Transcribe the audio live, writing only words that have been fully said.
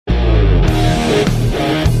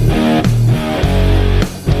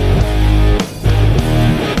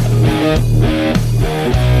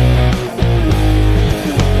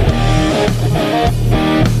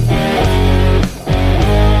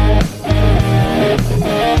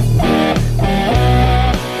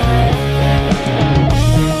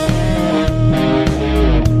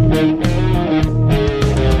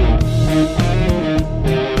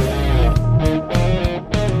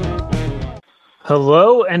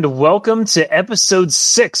and welcome to episode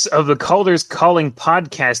 6 of the Calder's Calling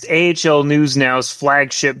podcast, AHL News Now's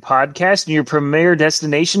flagship podcast and your premier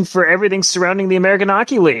destination for everything surrounding the American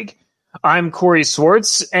Hockey League. I'm Corey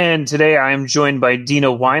Swartz, and today I am joined by Dina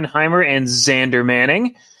Weinheimer and Xander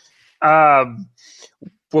Manning.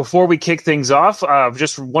 Before we kick things off,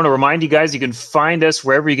 just want to remind you guys you can find us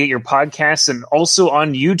wherever you get your podcasts and also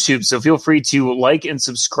on YouTube, so feel free to like and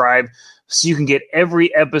subscribe so you can get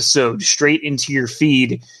every episode straight into your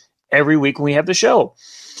feed every week when we have the show.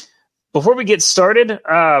 Before we get started,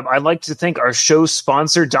 I'd like to thank our show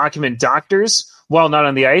sponsor, Document Doctors. While not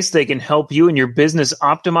on the ice, they can help you and your business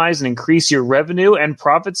optimize and increase your revenue and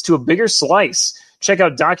profits to a bigger slice. Check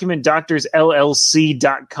out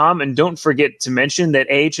DocumentDoctorsLLC.com and don't forget to mention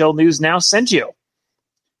that AHL News Now sent you.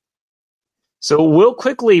 So we'll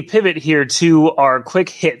quickly pivot here to our quick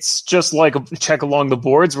hits, just like a check along the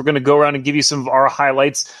boards. We're going to go around and give you some of our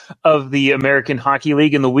highlights of the American Hockey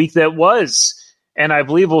League in the week that was. And I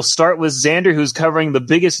believe we'll start with Xander, who's covering the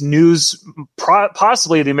biggest news,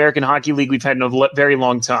 possibly of the American Hockey League we've had in a very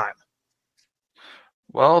long time.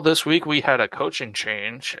 Well, this week we had a coaching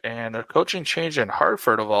change, and a coaching change in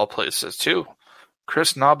Hartford of all places, too.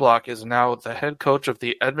 Chris Knobloch is now the head coach of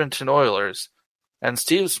the Edmonton Oilers, and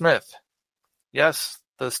Steve Smith, yes,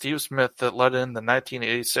 the Steve Smith that led in the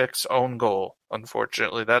 1986 own goal,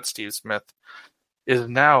 unfortunately, that Steve Smith, is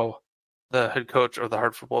now the head coach of the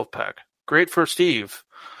Hartford Wolfpack. Great for Steve.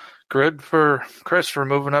 Good for Chris for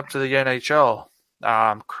moving up to the NHL.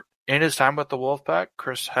 In his time with the Wolfpack,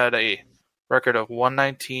 Chris had a record of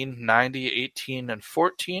 119, 90, 18, and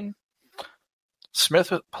 14.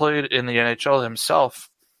 Smith played in the NHL himself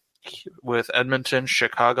with Edmonton,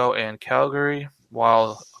 Chicago, and Calgary,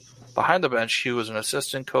 while behind the bench he was an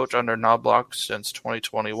assistant coach under Knobloch since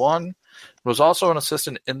 2021. He was also an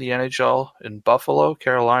assistant in the NHL in Buffalo,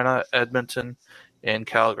 Carolina, Edmonton, and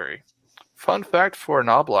Calgary. Fun fact for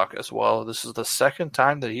Knobloch as well, this is the second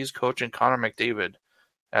time that he's coaching Connor McDavid,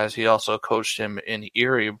 as he also coached him in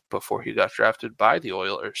Erie before he got drafted by the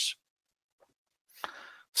Oilers.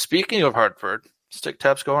 Speaking of Hartford, stick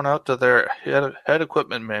taps going out to their head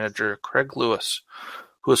equipment manager, Craig Lewis,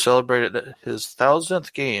 who celebrated his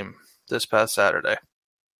 1,000th game this past Saturday.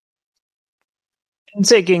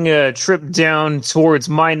 Taking a trip down towards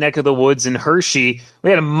my neck of the woods in Hershey, we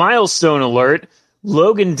had a milestone alert.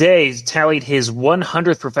 Logan Day tallied his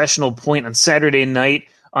 100th professional point on Saturday night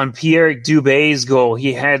on Pierre Dubé's goal.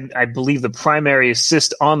 He had, I believe, the primary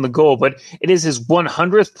assist on the goal, but it is his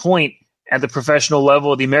 100th point at the professional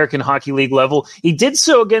level, the American Hockey League level. He did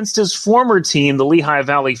so against his former team, the Lehigh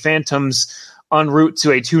Valley Phantoms, en route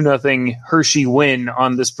to a 2-0 Hershey win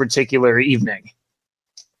on this particular evening.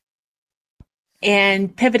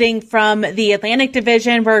 And pivoting from the Atlantic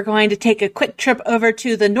Division, we're going to take a quick trip over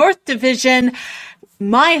to the North Division,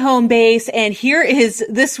 my home base. And here is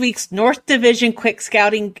this week's North Division quick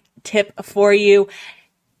scouting tip for you.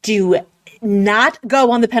 Do not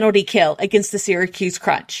go on the penalty kill against the Syracuse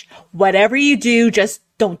Crunch. Whatever you do, just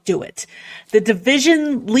don't do it. The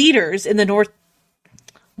division leaders in the North.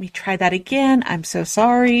 Let me try that again. I'm so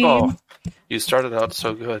sorry. Oh, you started out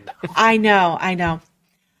so good. I know.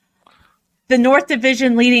 The North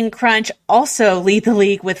Division leading Crunch also lead the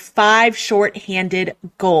league with 5 short-handed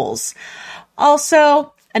goals.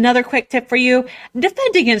 Also, another quick tip for you,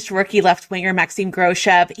 defend against rookie left winger Maxim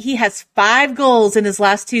Groshev. He has 5 goals in his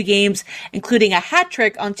last 2 games, including a hat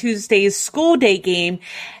trick on Tuesday's school day game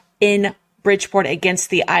in Bridgeport against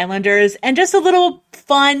the Islanders. And just a little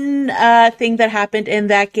fun thing that happened in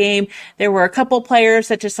that game. There were a couple players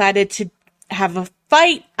that decided to have a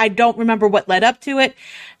fight. I don't remember what led up to it.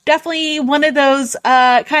 Definitely one of those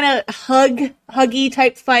kind of huggy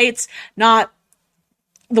type fights, not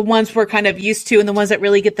the ones we're kind of used to and the ones that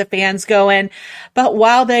really get the fans going. But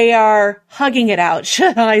while they are hugging it out,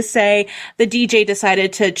 should I say, the DJ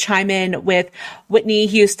decided to chime in with Whitney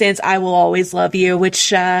Houston's I Will Always Love You,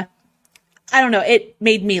 which, I don't know, it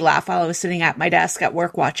made me laugh while I was sitting at my desk at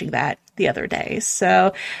work watching that the other day.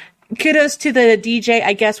 So kudos to the DJ.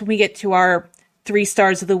 I guess when we get to our 3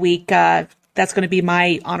 stars of the week, that's going to be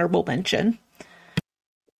my honorable mention.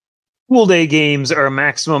 School day games are a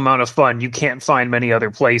maximum amount of fun you can't find many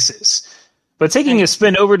other places. But taking a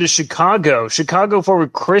spin over to Chicago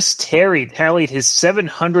forward Chris Terry tallied his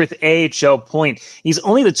 700th AHL point. He's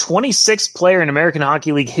only the 26th player in American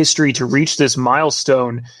Hockey League history to reach this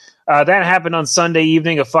milestone. That happened on Sunday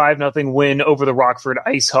evening, a 5-0 win over the Rockford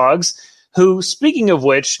Ice Hogs, who, speaking of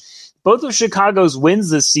which, both of Chicago's wins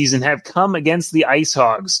this season have come against the Ice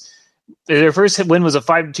Hogs. Their first win was a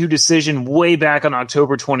 5-2 decision way back on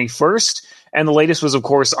October 21st, and the latest was, of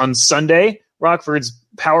course, on Sunday Rockford's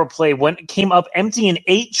power play came up empty in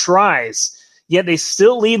 8 tries, yet they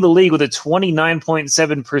still lead the league with a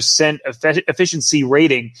 29.7% efficiency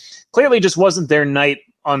rating. Clearly just wasn't their night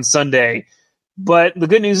on Sunday. But the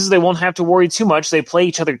good news is they won't have to worry too much. They play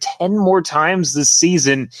each other 10 more times this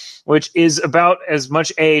season, which is about as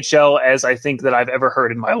much AHL as I think that I've ever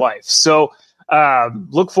heard in my life. So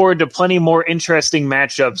look forward to plenty more interesting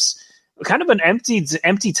matchups. Kind of an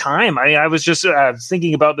empty time. I was just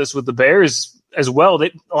thinking about this with the Bears as well.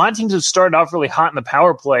 A lot of teams have started off really hot in the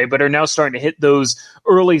power play, but are now starting to hit those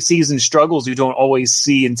early season struggles you don't always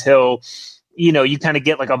see until, you kind of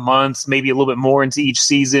get like a month, maybe a little bit more into each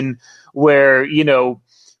season where,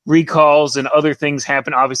 recalls and other things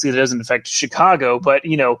happen. Obviously, that doesn't affect Chicago, but,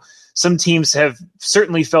 some teams have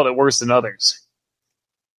certainly felt it worse than others.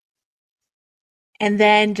 And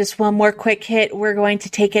then just one more quick hit. We're going to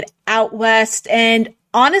take it out west. And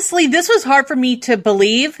honestly, this was hard for me to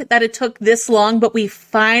believe that it took this long, but we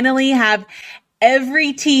finally have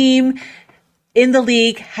every team in the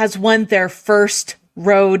league has won their first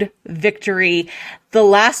road victory. The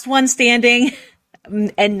last one standing,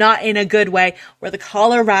 and not in a good way, were the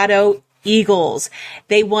Colorado Eagles.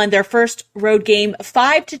 They won their first road game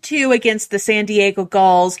 5-2 against the San Diego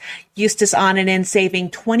Gulls. Justus Onanen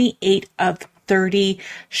saving 28 of 30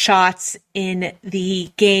 shots in the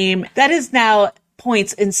game. That is now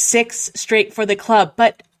points in 6 straight for the club.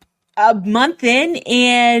 But a month in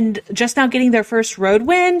and just now getting their first road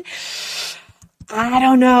win, I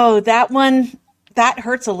don't know. That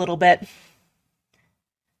hurts a little bit.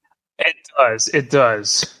 It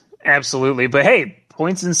does. Absolutely. But hey,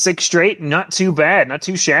 points in 6 straight, not too bad, not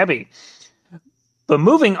too shabby. But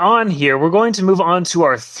moving on here, we're going to move on to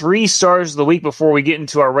our 3 stars of the week before we get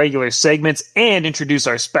into our regular segments and introduce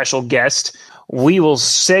our special guest. We will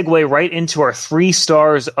segue right into our 3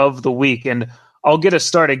 stars of the week. And I'll get us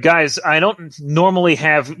started. Guys, I don't normally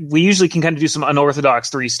we usually can kind of do some unorthodox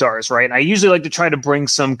 3 stars, right? I usually like to try to bring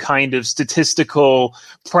some kind of statistical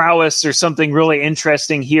prowess or something really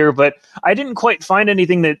interesting here, but I didn't quite find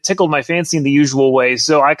anything that tickled my fancy in the usual way.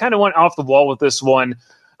 So I kind of went off the wall with this one.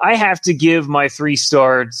 I have to give my 3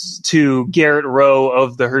 stars to Garrett Rowe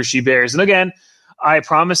of the Hershey Bears. And again, I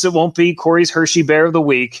promise it won't be Corey's Hershey Bear of the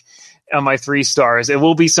Week on my 3 stars. It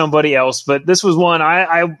will be somebody else, but this was one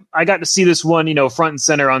I got to see this one, front and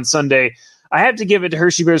center on Sunday. I have to give it to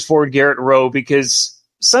Hershey Bears forward Garrett Rowe because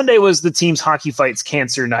Sunday was the team's Hockey Fights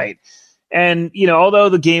cancer night. And, although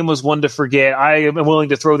the game was one to forget, I am willing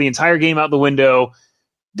to throw the entire game out the window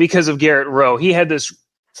because of Garrett Rowe. He had this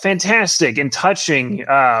fantastic and touching,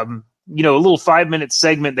 a little 5-minute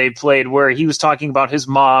segment they played where he was talking about his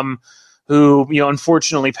mom who,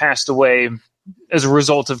 unfortunately passed away as a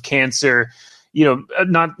result of cancer,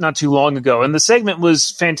 not too long ago. And the segment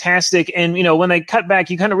was fantastic. And, when they cut back,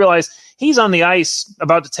 you kind of realize he's on the ice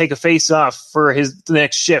about to take a face off for the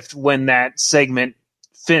next shift when that segment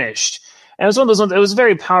finished. And it was one of those ones, it was a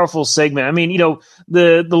very powerful segment. I mean,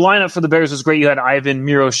 the lineup for the Bears was great. You had Ivan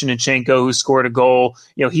Miroshnichenko, who scored a goal.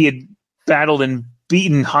 He had battled and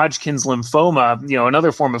beaten Hodgkin's lymphoma,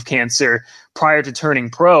 another form of cancer, prior to turning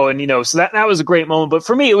pro. And, so that was a great moment. But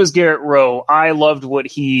for me, it was Garrett Rowe. I loved what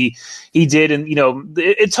he did. And,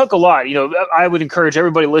 it took a lot. I would encourage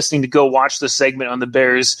everybody listening to go watch the segment on the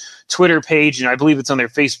Bears Twitter page. And I believe it's on their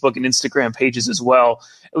Facebook and Instagram pages as well.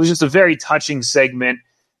 It was just a very touching segment.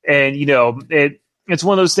 And, it's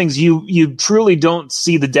one of those things you truly don't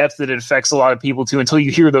see the depth that it affects a lot of people to until you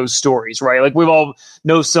hear those stories, right? Like we've all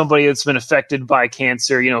know somebody that's been affected by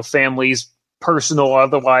cancer, families, personal or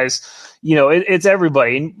otherwise, it's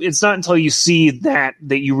everybody. And it's not until you see that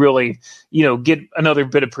you really, get another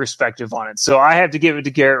bit of perspective on it. So I have to give it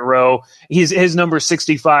to Garrett Rowe. His number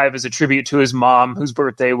 65 is a tribute to his mom, whose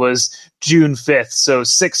birthday was June 5th. So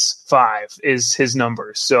 65 is his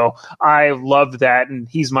number. So I loved that. And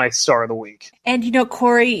he's my star of the week. And,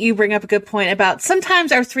 Corey, you bring up a good point about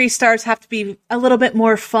sometimes our 3 stars have to be a little bit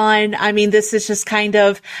more fun. I mean, this is just kind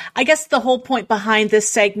of, I guess the whole point behind this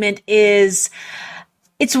segment is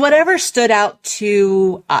it's whatever stood out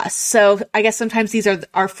to us. So I guess sometimes these are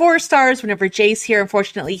our 4 stars. Whenever Jay's here,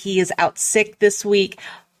 unfortunately, he is out sick this week.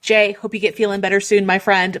 Jay, hope you get feeling better soon, my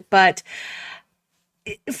friend. But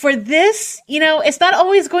for this, it's not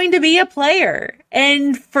always going to be a player.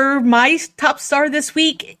 And for my top star this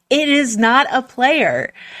week, it is not a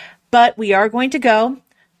player. But we are going to go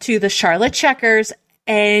to the Charlotte Checkers,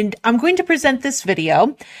 and I'm going to present this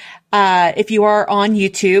video. If you are on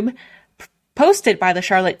YouTube, posted by the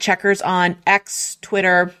Charlotte Checkers on X,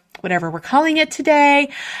 Twitter, whatever we're calling it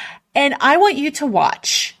today. And I want you to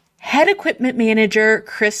watch head equipment manager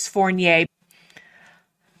Chris Fournier.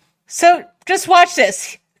 So just watch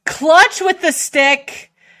this. clutch with the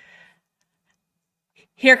stick.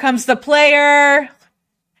 Here comes the player.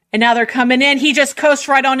 And now they're coming in. He just coasts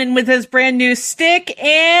right on in with his brand new stick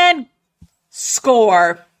and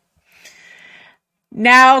score.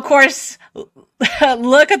 Now, of course,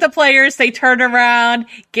 look at the players. They turn around,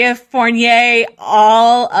 give Fournier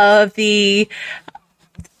all of the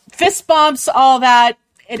fist bumps, all that.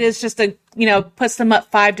 It is just puts them up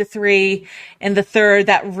 5-3 in the third.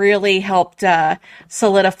 That really helped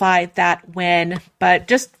solidify that win. But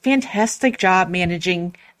just fantastic job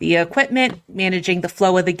managing the equipment, managing the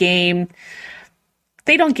flow of the game.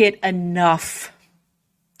 They don't get enough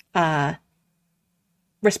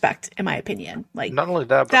respect, in my opinion. Like, not only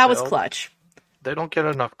that, but that was clutch. They don't get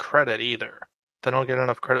enough credit either. They don't get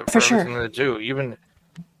enough credit for everything they do. Even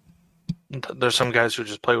there's some guys who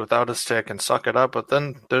just play without a stick and suck it up, but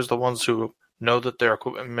then there's the ones who know that their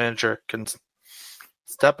equipment manager can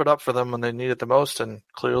step it up for them when they need it the most, and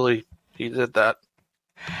clearly he did that.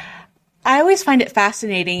 I always find it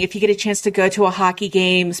fascinating if you get a chance to go to a hockey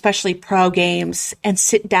game, especially pro games, and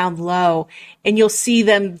sit down low, and you'll see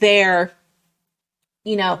them there,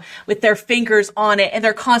 with their fingers on it, and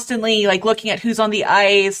they're constantly looking at who's on the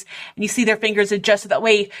ice, and you see their fingers adjusted that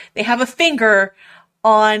way. They have a finger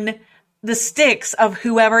on the sticks of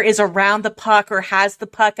whoever is around the puck or has the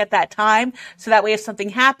puck at that time. So that way, if something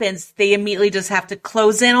happens, they immediately just have to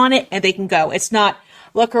close in on it and they can go. It's not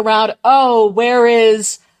look around. Oh, where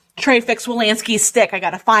is Trey Fix-Wolanski's stick? I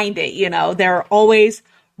got to find it. They're always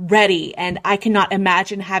ready. And I cannot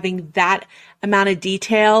imagine having that amount of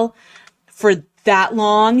detail for that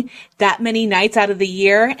long, that many nights out of the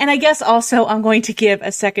year. And I guess also I'm going to give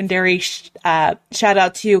a secondary shout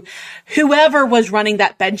out to whoever was running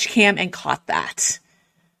that bench cam and caught that.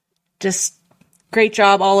 Just great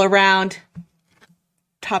job all around.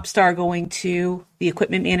 Top star going to the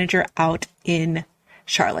equipment manager out in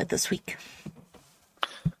Charlotte this week.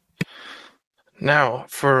 Now,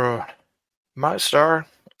 for my star,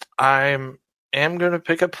 I am going to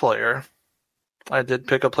pick a player. I did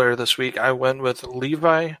pick a player this week. I went with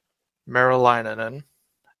Levi Merilainen.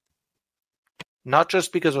 Not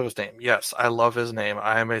just because of his name. Yes, I love his name.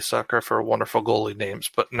 I am a sucker for wonderful goalie names.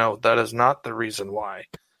 But no, that is not the reason why.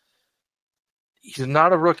 He's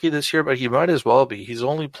not a rookie this year, but he might as well be. He's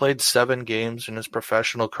only played 7 games in his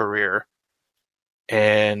professional career.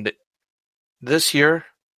 And this year,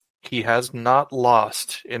 he has not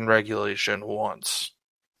lost in regulation once.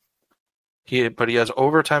 But he has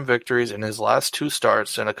overtime victories in his last 2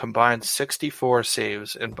 starts and a combined 64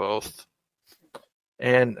 saves in both.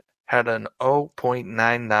 And had an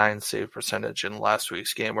 0.99 save percentage in last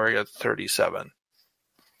week's game where he had 37.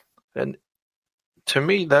 And to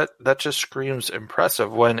me, that just screams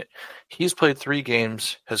impressive. When he's played 3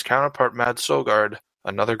 games, his counterpart, Mads Søgaard,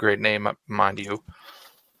 another great name, mind you,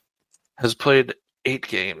 has played 8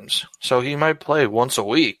 games. So he might play once a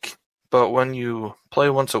week. But when you play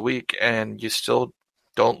once a week and you still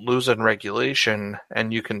don't lose in regulation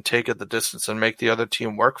and you can take it the distance and make the other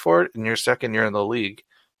team work for it in your second year in the league,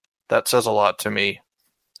 that says a lot to me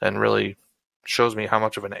and really shows me how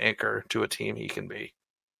much of an anchor to a team he can be.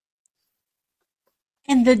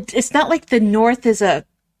 And it's not like the North is a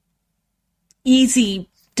easy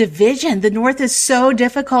division. The North is so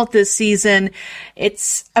difficult this season.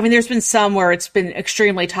 There's been some where it's been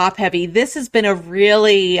extremely top heavy. This has been a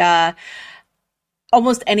really,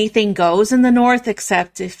 almost anything goes in the North,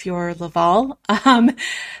 except if you're Laval.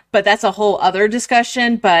 But that's a whole other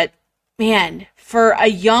discussion. But man, for a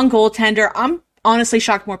young goaltender, I'm honestly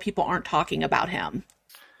shocked more people aren't talking about him.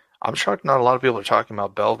 I'm shocked not a lot of people are talking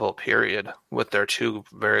about Belleville, period, with their 2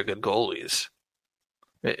 very good goalies.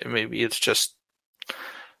 Maybe it's just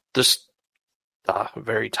this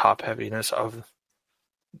very top heaviness of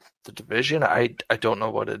the division. I don't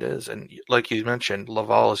know what it is. And like you mentioned,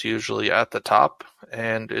 Laval is usually at the top,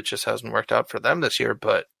 and it just hasn't worked out for them this year.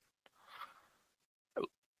 But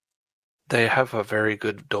they have a very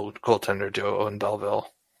good goaltender duo in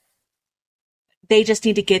Belleville. They just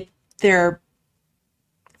need to get they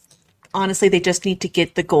just need to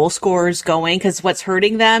get the goal scorers going, because what's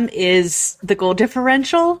hurting them is the goal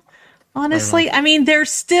differential. Honestly, they're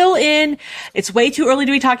still it's way too early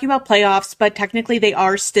to be talking about playoffs, but technically they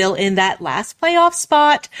are still in that last playoff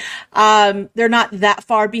spot. They're not that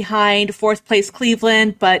far behind 4th place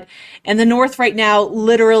Cleveland, but in the North right now,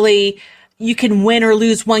 literally you can win or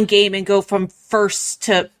lose 1 game and go from 1st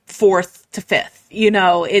to 4th to 5th.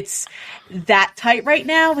 It's that tight right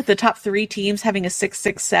now with the top 3 teams having a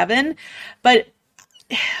 6-6-7. But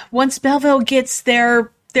once Belleville gets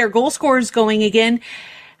their goal scorers going again,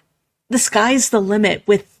 the sky's the limit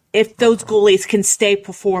with if those goalies can stay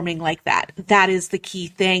performing like that. That is the key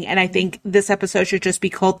thing. And I think this episode should just be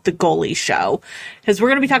called The Goalie Show, because we're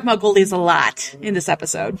going to be talking about goalies a lot in this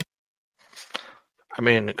episode. I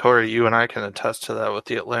mean, Corey, you and I can attest to that with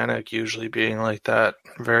the Atlantic usually being like that,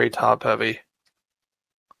 very top heavy.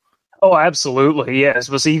 Oh, absolutely. Yes.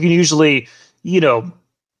 But so you can usually,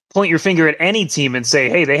 point your finger at any team and say,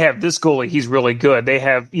 hey, they have this goalie. He's really good. They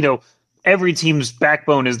have, every team's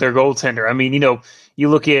backbone is their goaltender. I mean, you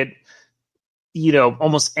look at,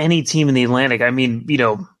 almost any team in the Atlantic. I mean,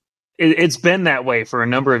 it's been that way for a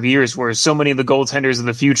number of years where so many of the goaltenders of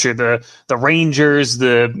the future, the Rangers,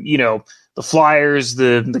 the Flyers,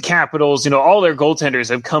 the Capitals, all their goaltenders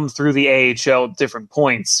have come through the AHL at different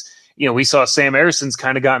points. We saw Sam Erson's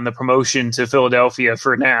kind of gotten the promotion to Philadelphia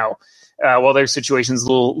for now, while their situation's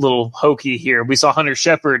a little hokey here. We saw Hunter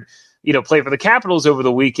Shepard, play for the Capitals over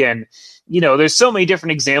the weekend. There's so many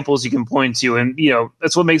different examples you can point to. And,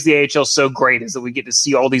 that's what makes the AHL so great, is that we get to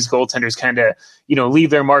see all these goaltenders kind of, leave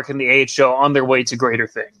their mark in the AHL on their way to greater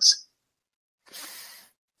things.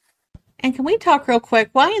 And can we talk real quick?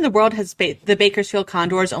 Why in the world has the Bakersfield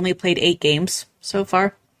Condors only played 8 games so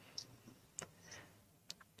far?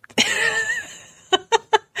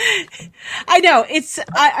 I know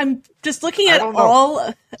I'm just looking at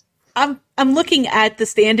all. I'm looking at the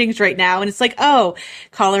standings right now, and it's like, oh,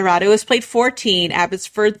 Colorado has played 14,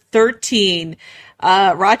 Abbotsford 13,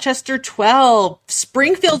 Rochester 12,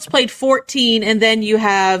 Springfield's played 14, and then you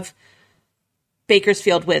have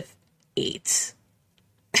Bakersfield with 8.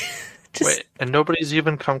 Wait, and nobody's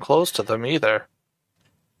even come close to them either.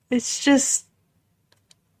 It's just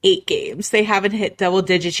 8 games. They haven't hit double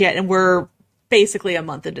digits yet, and we're basically a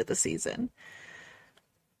month into the season.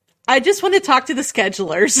 I just want to talk to the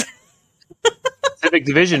schedulers. Pacific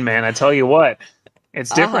Division, man, I tell you what,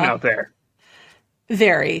 it's different out there.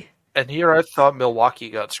 Very. And here I thought Milwaukee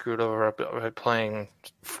got screwed over by playing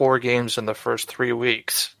 4 games in the first 3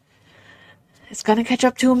 weeks. It's going to catch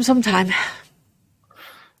up to them sometime.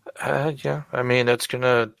 Yeah, I mean, it's going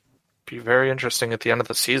to be very interesting at the end of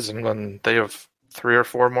the season when they have 3 or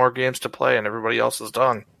 4 more games to play and everybody else is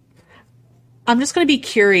done. I'm just going to be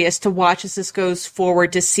curious to watch as this goes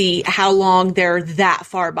forward to see how long they're that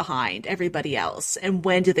far behind everybody else and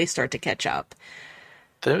when do they start to catch up.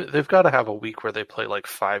 They've got to have a week where they play like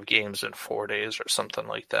 5 games in 4 days or something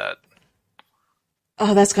like that.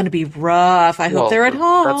 Oh, that's going to be rough. I hope they're at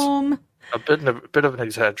home. That's a bit of an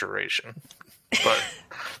exaggeration, but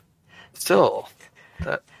still.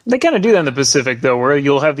 They kind of do that in the Pacific, though, where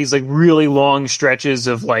you'll have these like really long stretches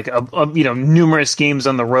of like numerous games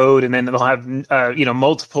on the road, and then they'll have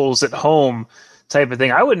multiples at home type of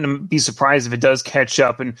thing. I wouldn't be surprised if it does catch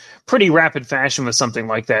up in pretty rapid fashion with something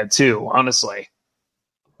like that too. Honestly,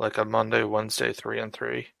 like a Monday, Wednesday,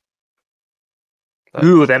 3-3.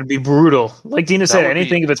 Ooh, that'd be brutal. Like Dina said,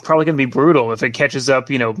 anything if it's probably going to be brutal if it catches up,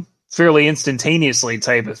 fairly instantaneously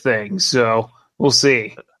type of thing. So we'll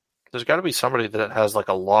see. There's got to be somebody that has like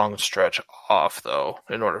a long stretch off, though,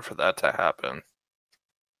 in order for that to happen.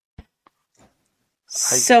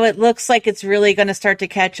 So it looks like it's really going to start to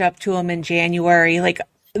catch up to them in January. Like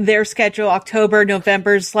their schedule, October,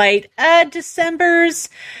 November's light, December's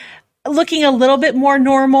looking a little bit more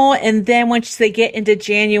normal. And then once they get into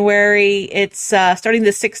January, it's starting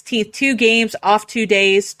the 16th, 2 games, off 2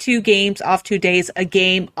 days, 2 games, off 2 days, a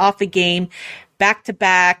game, off a game, back to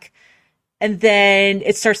back. And then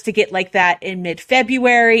it starts to get like that in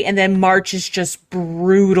mid-February, and then March is just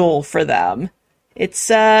brutal for them. It's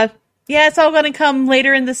it's all going to come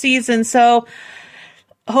later in the season, so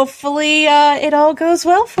hopefully it all goes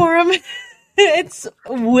well for them.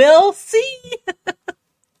 We'll see.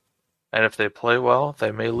 And if they play well,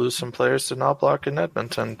 they may lose some players to Knobloch in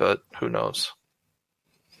Edmonton, but who knows?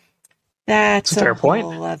 That's a fair point.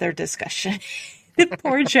 Whole other discussion.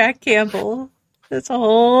 Poor Jack Campbell. That's a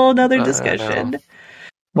whole nother discussion.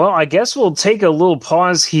 Well, I guess we'll take a little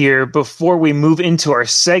pause here before we move into our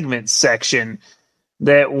segment section,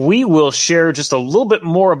 that we will share just a little bit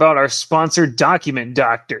more about our sponsor, Document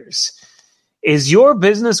Doctors. Is your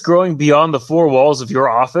business growing beyond the 4 walls of your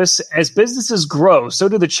office? As businesses grow, so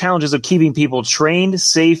do the challenges of keeping people trained,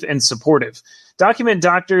 safe, and supportive. Document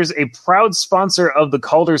Doctors, a proud sponsor of the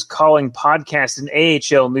Calder's Calling podcast and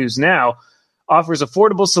AHL News Now, offers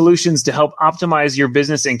affordable solutions to help optimize your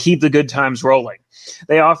business and keep the good times rolling.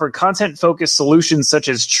 They offer content-focused solutions such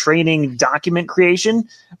as training, document creation,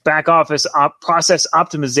 back-office process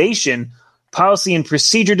optimization, policy and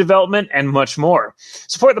procedure development, and much more.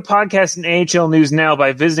 Support the podcast and AHL News Now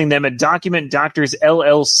by visiting them at Document Doctors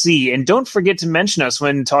LLC. And don't forget to mention us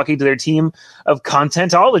when talking to their team of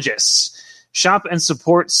contentologists. Shop and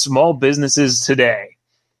support small businesses today.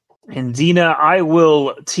 And Dina, I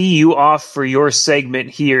will tee you off for your segment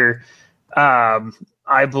here.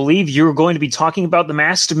 I believe you're going to be talking about the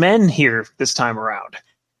masked men here this time around.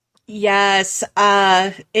 Yes,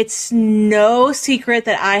 it's no secret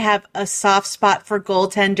that I have a soft spot for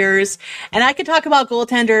goaltenders, and I could talk about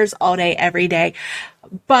goaltenders all day, every day.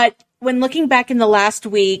 But when looking back in the last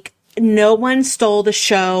week, no one stole the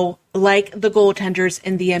show like the goaltenders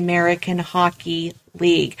in the American Hockey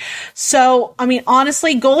League. So, I mean,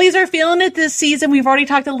 honestly, goalies are feeling it this season. We've already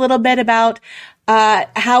talked a little bit about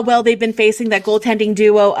how well they've been facing that goaltending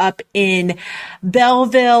duo up in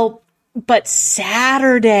Belleville. But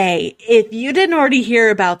Saturday, if you didn't already hear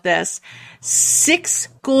about this, 6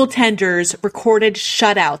 goaltenders recorded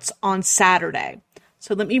shutouts on Saturday.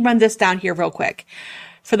 So let me run this down here real quick.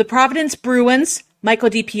 For the Providence Bruins, Michael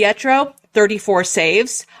DiPietro, 34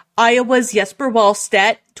 saves. Iowa's Jesper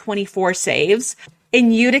Wallstedt, 24 saves.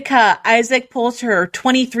 In Utica, Isaac Poulter,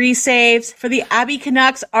 23 saves. For the Abbey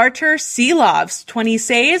Canucks, Artur Silovs, 20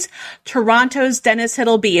 saves. Toronto's Dennis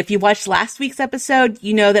Hiddleby. If you watched last week's episode,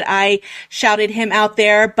 you know that I shouted him out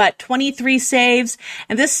there, but 23 saves.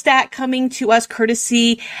 And this stat coming to us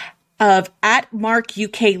courtesy of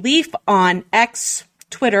 @MarkUKLeaf on X,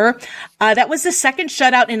 Twitter. That was the second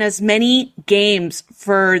shutout in as many games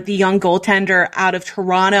for the young goaltender out of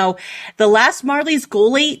Toronto. The last Marlies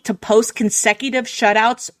goalie to post consecutive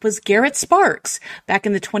shutouts was Garrett Sparks back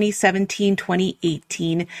in the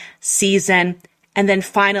 2017-2018 season. And then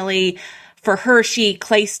finally for Hershey,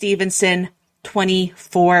 Clay Stevenson,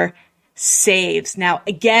 24 saves. Now,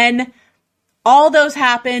 again, all those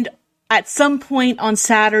happened at some point on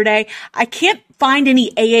Saturday. I can't find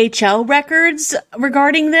any AHL records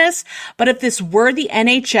regarding this, but if this were the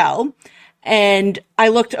NHL, and I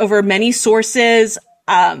looked over many sources,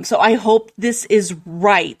 so I hope this is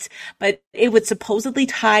right, but it would supposedly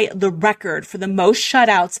tie the record for the most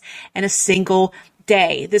shutouts in a single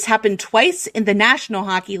day. This happened twice in the National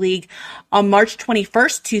Hockey League on March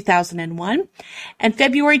 21st, 2001, and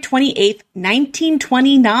February 28th,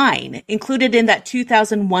 1929. Included in that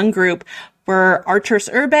 2001 group were Arturs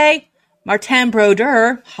Urbe, Martin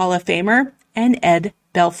Brodeur, Hall of Famer, and Ed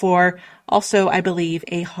Belfour, also, I believe,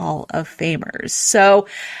 a Hall of Famers. So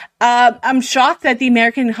I'm shocked that the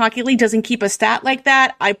American Hockey League doesn't keep a stat like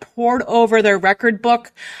that. I poured over their record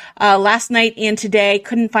book last night and today.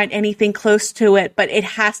 Couldn't find anything close to it, but it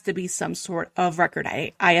has to be some sort of record,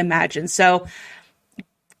 I imagine. So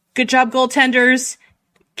good job, goaltenders.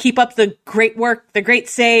 Keep up the great work, the great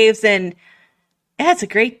saves, and yeah, it's a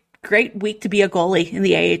great week to be a goalie in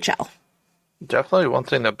the AHL. Definitely one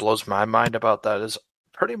thing that blows my mind about that is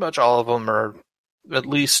pretty much all of them are at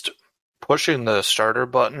least pushing the starter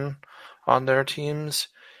button on their teams.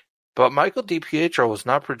 But Michael DiPietro was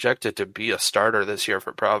not projected to be a starter this year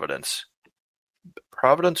for Providence.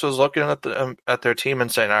 Providence was looking at their team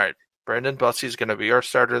and saying, all right, Brandon Bussey's going to be our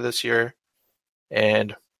starter this year.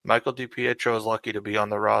 And Michael DiPietro is lucky to be on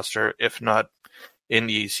the roster, if not in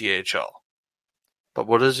the ECHL. But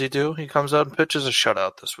what does he do? He comes out and pitches a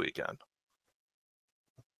shutout this weekend.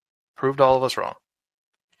 Proved all of us wrong.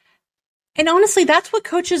 And honestly, that's what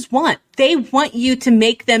coaches want. They want you to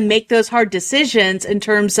make them make those hard decisions in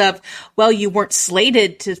terms of, well, you weren't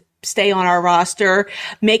slated to stay on our roster.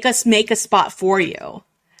 Make us make a spot for you.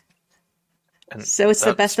 And so it's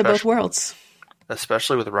the best of both worlds.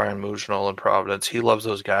 Especially with Ryan Mougenol in Providence. He loves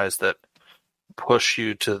those guys that push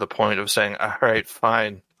you to the point of saying, all right,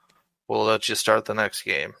 fine, we'll let you start the next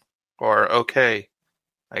game. Or, okay,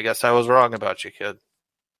 I guess I was wrong about you, kid.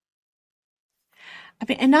 I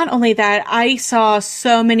mean, and not only that, I saw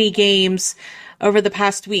so many games over the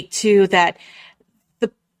past week too that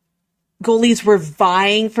the goalies were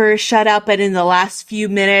vying for a shutout, but in the last few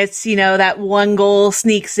minutes, you know, that one goal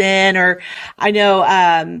sneaks in, or I know,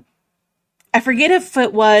 I forget if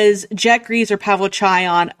it was Jet Greaves or Pavel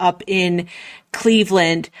Chayon up in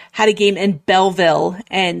Cleveland had a game in Belleville,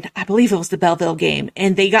 and I believe it was the Belleville game,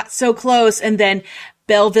 and they got so close, and then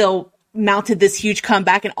Belleville mounted this huge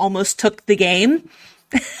comeback and almost took the game.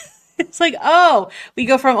 It's like, oh, we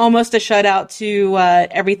go from almost a shutout to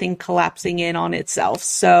everything collapsing in on itself.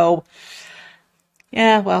 So,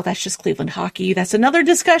 yeah, well, that's just Cleveland hockey. That's another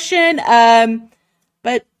discussion.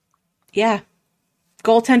 But yeah,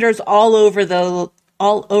 goaltenders all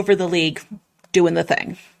over the league doing the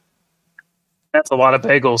thing. That's a lot of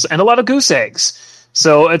bagels and a lot of goose eggs.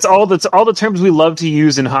 So it's all the terms we love to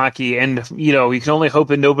use in hockey, and you know, you can only hope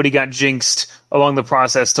that nobody got jinxed along the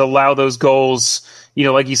process to allow those goals. You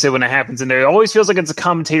know, like you said, when it happens in there, it always feels like it's a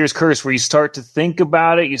commentator's curse where you start to think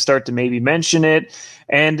about it, you start to maybe mention it.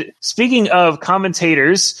 And speaking of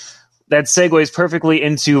commentators, that segues perfectly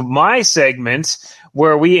into my segment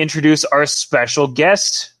where we introduce our special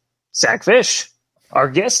guest, Zack Fisch. Our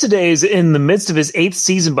guest today is in the midst of his 8th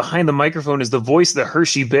season behind the microphone as the voice of the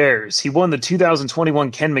Hershey Bears. He won the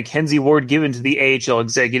 2021 Ken McKenzie Award given to the AHL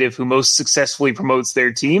executive who most successfully promotes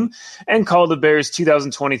their team and called the Bears'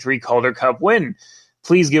 2023 Calder Cup win.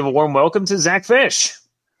 Please give a warm welcome to Zack Fisch.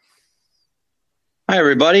 Hi,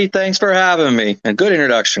 everybody. Thanks for having me. A good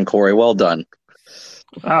introduction, Corey. Well done.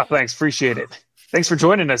 Thanks. Appreciate it. Thanks for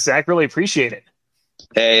joining us, Zack. Really appreciate it.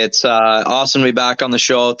 Hey, it's awesome to be back on the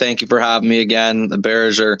show. Thank you for having me again. The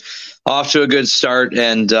Bears are off to a good start,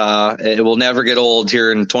 and it will never get old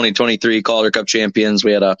here in 2023 Calder Cup champions.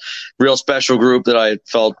 We had a real special group that I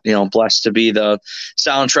felt, blessed to be the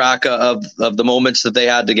soundtrack of the moments that they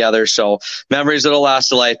had together. So memories that'll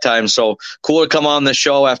last a lifetime. So cool to come on the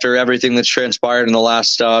show after everything that's transpired in the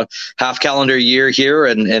last half calendar year here,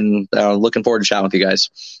 and looking forward to chatting with you guys.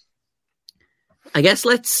 I guess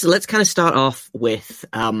let's kind of start off with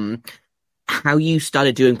how you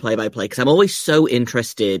started doing play-by-play, because I'm always so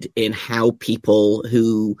interested in how people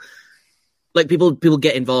people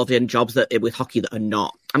get involved in jobs with hockey that are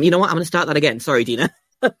not. You know what? I'm going to start that again. Sorry, Dina.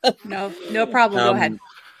 No problem. Go ahead.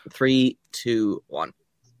 3, 2, 1.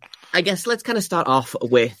 I guess let's kind of start off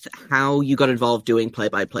with how you got involved doing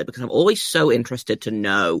play-by-play, because I'm always so interested to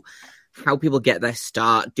know how people get their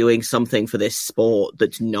start doing something for this sport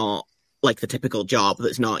that's not like the typical job,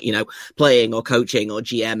 that's not, playing or coaching or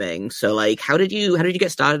GMing. So how did you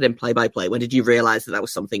get started in play-by-play? When did you realize that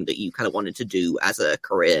was something that you kind of wanted to do as a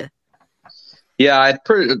career? Yeah,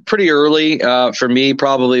 pretty early for me,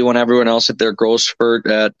 probably when everyone else hit their growth spurt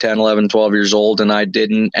at 10, 11, 12 years old, and I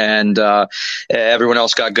didn't. And everyone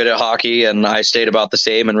else got good at hockey, and I stayed about the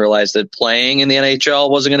same and realized that playing in the NHL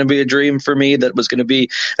wasn't going to be a dream for me that was going to be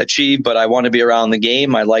achieved, but I want to be around the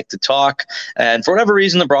game. I like to talk. And for whatever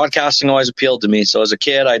reason, the broadcasting always appealed to me. So as a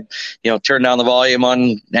kid, I'd turn down the volume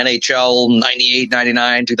on NHL 98,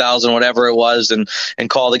 99, 2000, whatever it was, and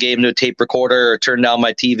call the game to a tape recorder or turn down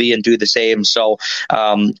my TV and do the same. So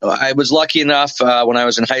I was lucky enough when I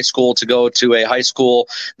was in high school to go to a high school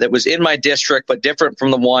that was in my district, but different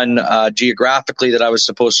from the one geographically that I was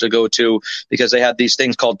supposed to go to, because they had these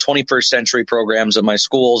things called 21st century programs at my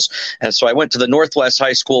schools. And so I went to the Northwest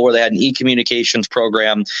High School where they had an e-communications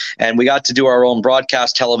program, and we got to do our own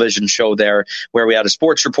broadcast television show there where we had a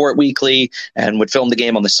sports report weekly and would film the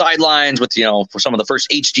game on the sidelines with, for some of the first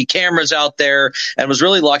HD cameras out there, and was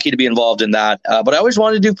really lucky to be involved in that. But I always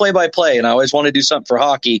wanted to do play-by-play, and I always wanted to do something for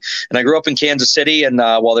hockey. And I grew up in Kansas City, and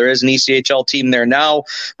while there is an ECHL team there now,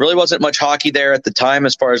 really wasn't much hockey there at the time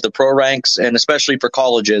as far as the pro ranks, and especially for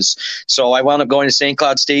colleges. So I wound up going to St.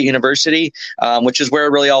 Cloud State University, which is where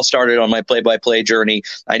it really all started on my play-by-play journey.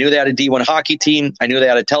 I knew they had a D1 hockey team. I knew they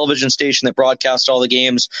had a television station that broadcast all the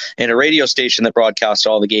games and a radio station that broadcast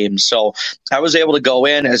all the games. So I was able to go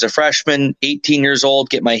in as a freshman, 18 years old,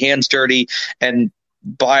 get my hands dirty, and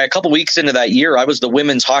by a couple weeks into that year, I was the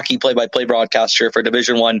women's hockey play-by-play broadcaster for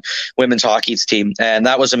Division I women's hockey team, and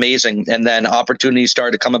that was amazing. And then opportunities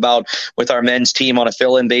started to come about with our men's team on a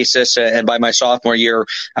fill-in basis, and by my sophomore year,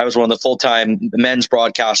 I was one of the full-time men's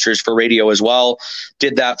broadcasters for radio as well.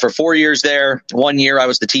 Did that for 4 years there. 1 year, I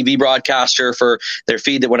was the TV broadcaster for their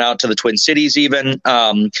feed that went out to the Twin Cities even.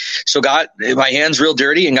 So got my hands real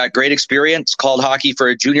dirty and got great experience. Called hockey for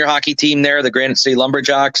a junior hockey team there, the Granite City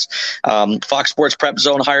Lumberjacks. Fox Sports Prep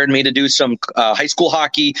Zone hired me to do some high school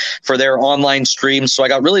hockey for their online streams. So I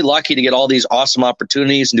got really lucky to get all these awesome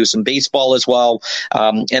opportunities and do some baseball as well.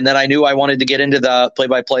 And then I knew I wanted to get into the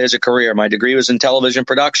play-by-play as a career. My degree was in television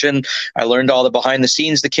production. I learned all the behind the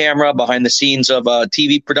scenes, the camera, behind the scenes of a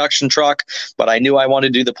TV production truck, but I knew I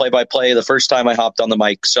wanted to do the play-by-play the first time I hopped on the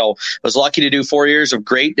mic. So I was lucky to do 4 years of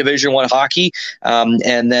great Division I hockey.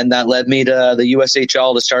 And then that led me to the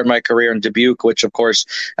USHL to start my career in Dubuque, which of course,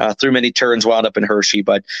 through many turns wound up in Hershey.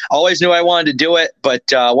 But I always knew I wanted to do it. But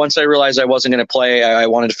once I realized I wasn't going to play, I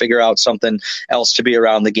wanted to figure out something else to be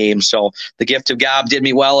around the game. So the gift of gab did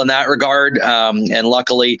me well in that regard. And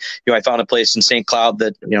luckily, I found a place in St. Cloud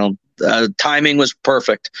that, timing was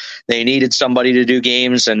perfect. They needed somebody to do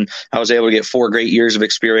games, and I was able to get 4 great years of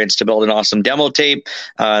experience to build an awesome demo tape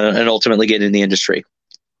and ultimately get in the industry.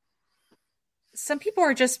 Some people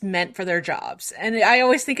are just meant for their jobs. And I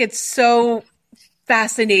always think it's so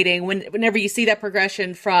fascinating whenever you see that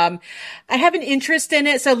progression from, I have an interest in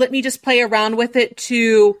it, so let me just play around with it,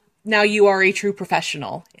 to now you are a true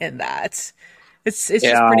professional in that. It's just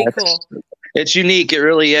pretty cool. It's unique. It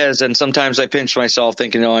really is. And sometimes I pinch myself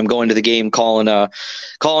thinking, I'm going to the game, calling a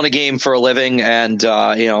game for a living. And,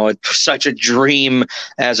 it's such a dream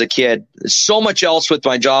as a kid. So much else with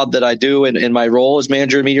my job that I do in my role as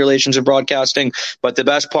manager of media relations and broadcasting. But the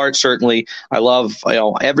best part, certainly, I love,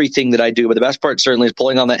 everything that I do. But the best part certainly is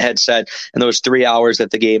pulling on that headset and those 3 hours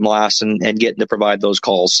that the game lasts and getting to provide those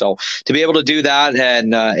calls. So to be able to do that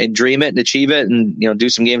and dream it and achieve it and, do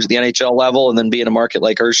some games at the NHL level and then be in a market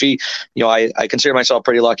like Hershey, I consider myself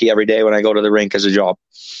pretty lucky every day when I go to the rink as a job.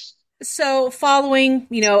 So following,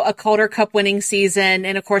 a Calder Cup winning season,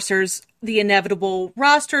 and of course there's the inevitable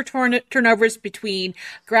roster turnovers between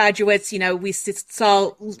graduates. We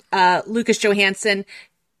saw Lucas Johansson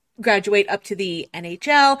graduate up to the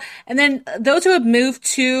NHL, and then those who have moved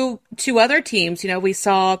to other teams. We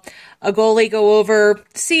saw a goalie go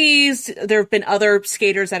overseas. There have been other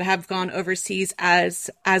skaters that have gone overseas as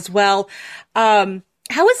well.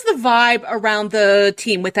 How is the vibe around the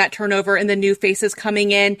team with that turnover and the new faces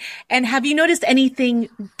coming in? And have you noticed anything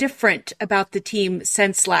different about the team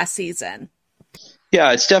since last season?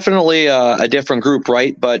 Yeah, it's definitely a different group,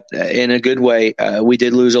 right? But in a good way. We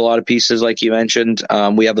did lose a lot of pieces, like you mentioned.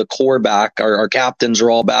 We have the core back. Our captains are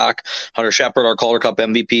all back. Hunter Shepard, our Calder Cup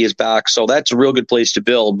MVP, is back. So that's a real good place to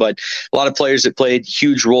build. But a lot of players that played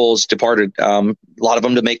huge roles departed. A lot of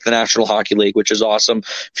them to make the National Hockey League, which is awesome.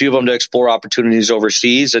 A few of them to explore opportunities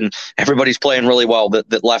overseas. And everybody's playing really well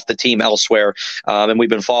that left the team elsewhere. And we've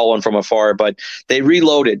been following from afar. But they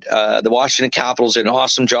reloaded. The Washington Capitals did an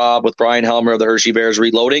awesome job with Brian Helmer of the Hershey Bears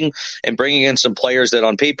reloading and bringing in some players that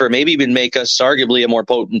on paper maybe even make us arguably a more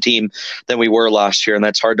potent team than we were last year. And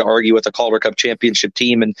that's hard to argue with a Calder Cup championship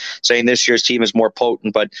team and saying this year's team is more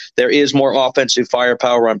potent, but there is more offensive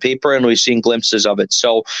firepower on paper and we've seen glimpses of it.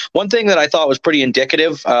 So one thing that I thought was pretty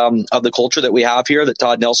indicative of the culture that we have here that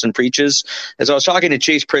Todd Nelson preaches is I was talking to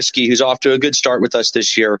Chase Prisky, who's off to a good start with us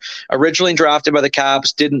this year. Originally drafted by the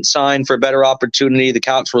Caps, didn't sign for a better opportunity. The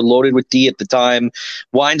Caps were loaded with D at the time,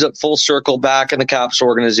 winds up full circle back in the Caps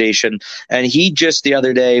organization. And he just the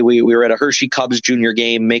other day, we were at a Hershey Cubs junior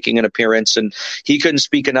game making an appearance, and he couldn't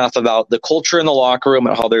speak enough about the culture in the locker room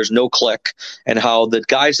and how there's no click and how the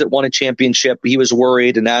guys that won a championship, he was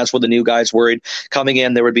worried, and as were the new guys worried coming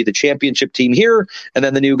in, there would be the championship team here and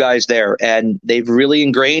then the new guys there. And they've really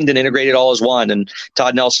ingrained and integrated all as one. And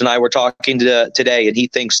Todd Nelson and I were talking today, and he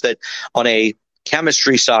thinks that on a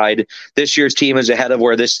chemistry side, this year's team is ahead of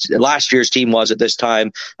where this last year's team was at this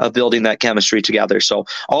time of building that chemistry together. So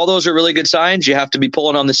all those are really good signs. You have to be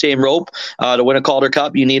pulling on the same rope to win a Calder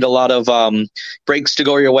Cup. You need a lot of breaks to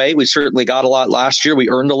go your way. We certainly got a lot last year. We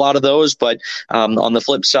earned a lot of those, but on the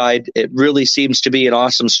flip side, it really seems to be an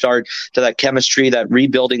awesome start to that chemistry, that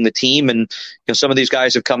rebuilding the team. And some of these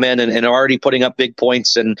guys have come in and are already putting up big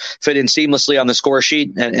points and fit in seamlessly on the score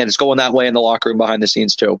sheet, and it's going that way in the locker room behind the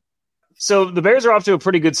scenes too. So the Bears are off to a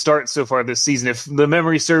pretty good start so far this season. If the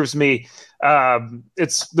memory serves me,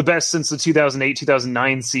 it's the best since the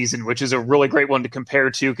 2008-2009 season, which is a really great one to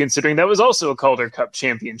compare to, considering that was also a Calder Cup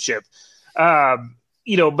championship. But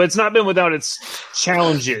it's not been without its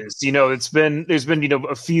challenges. There's been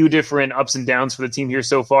a few different ups and downs for the team here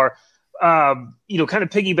so far. Kind of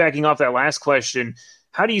piggybacking off that last question,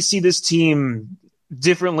 how do you see this team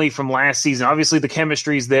differently from last season? Obviously the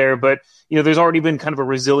chemistry is there, but there's already been kind of a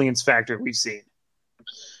resilience factor we've seen.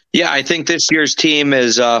 Yeah, I think this year's team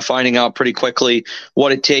is finding out pretty quickly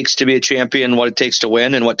what it takes to be a champion, what it takes to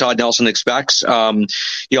win, and what Todd Nelson expects. They're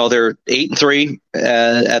 8-3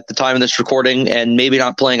 at the time of this recording, and maybe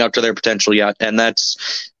not playing up to their potential yet. And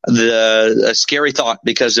that's a scary thought,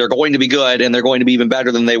 because they're going to be good and they're going to be even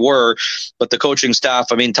better than they were. But the coaching staff,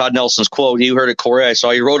 Todd Nelson's quote, you heard it, Corey. I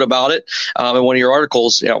saw you wrote about it in one of your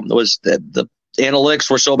articles. Was the analytics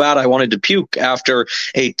were so bad I wanted to puke after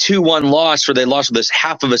a 2-1 loss where they lost with this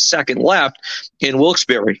half of a second left in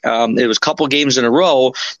Wilkes-Barre. It was a couple games in a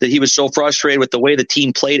row that he was so frustrated with the way the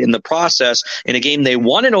team played in the process in a game they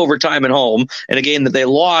won in overtime at home, and a game that they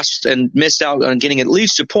lost and missed out on getting at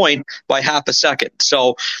least a point by half a second.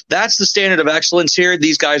 So that's the standard of excellence here.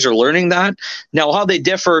 These guys are learning that. Now, how they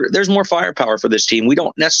differ, there's more firepower for this team. We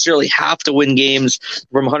don't necessarily have to win games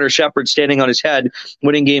from Hunter Shepard standing on his head,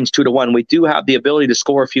 winning games 2-1. We do have the ability to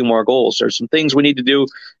score a few more goals. There's some things we need to do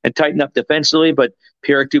and tighten up defensively, but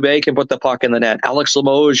Pierre Dubé can put the puck in the net. Alex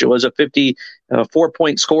Limoges was a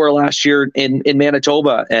 54-point scorer last year in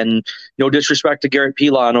Manitoba, and no disrespect to Garrett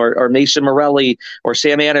Pilon or Mason Morelli or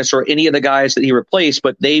Sam Annis or any of the guys that he replaced,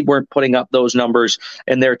 but they weren't putting up those numbers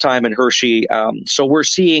in their time in Hershey. So we're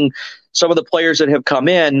seeing some of the players that have come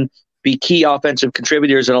in be key offensive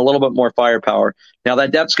contributors and a little bit more firepower. Now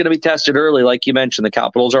that depth's going to be tested early, like you mentioned. The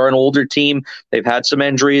Capitals are an older team. They've had some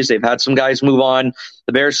injuries. They've had some guys move on.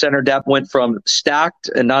 The Bears center depth went from stacked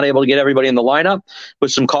and not able to get everybody in the lineup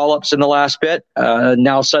with some call-ups in the last bit,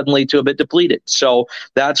 now suddenly to a bit depleted. So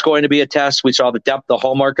that's going to be a test. We saw the depth, the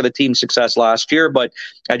hallmark of the team's success last year, but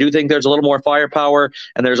I do think there's a little more firepower,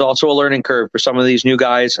 and there's also a learning curve for some of these new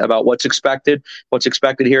guys about what's expected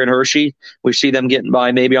here in Hershey. We see them getting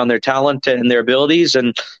by maybe on their talent and their abilities,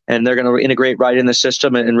 and they're going to integrate right in the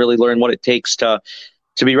system and really learn what it takes to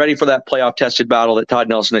be ready for that playoff-tested battle that Todd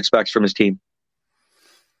Nelson expects from his team.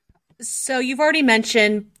 So you've already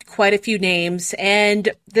mentioned quite a few names, and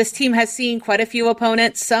this team has seen quite a few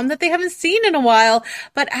opponents, some that they haven't seen in a while.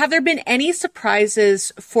 But have there been any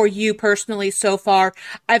surprises for you personally so far,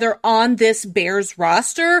 either on this Bears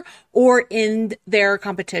roster or in their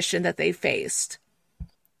competition that they faced?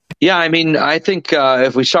 Yeah, I mean, I think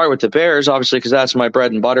if we start with the Bears, obviously, because that's my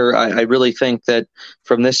bread and butter, I really think that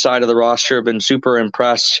from this side of the roster, I've been super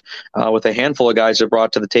impressed with a handful of guys that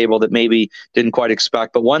brought to the table that maybe didn't quite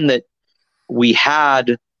expect. But one that we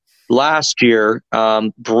had last year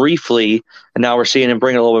briefly, and now we're seeing him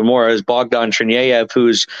bring it a little bit more, is Bogdan Cherniev,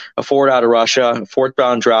 who's a forward out of Russia,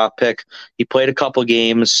 fourth-round draft pick. He played a couple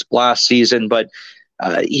games last season, but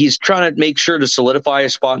he's trying to make sure to solidify a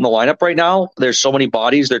spot in the lineup right now. There's so many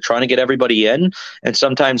bodies. They're trying to get everybody in, and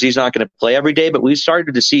sometimes he's not going to play every day, but we've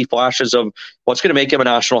started to see flashes of what's going to make him a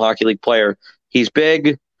National Hockey League player. He's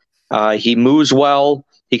big. He moves well.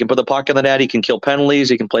 He can put the puck in the net. He can kill penalties.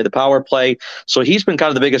 He can play the power play. So he's been kind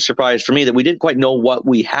of the biggest surprise for me, that we didn't quite know what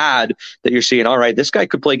we had, that you're seeing, all right, this guy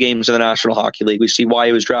could play games in the National Hockey League. We see why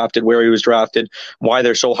he was drafted, where he was drafted, why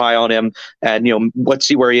they're so high on him. And, let's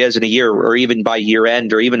see where he is in a year, or even by year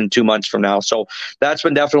end, or even in 2 months from now. So that's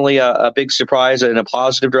been definitely a big surprise and a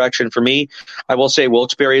positive direction for me. I will say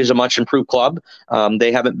Wilkes-Barre is a much improved club.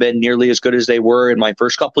 They haven't been nearly as good as they were in my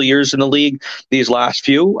first couple of years in the league. These last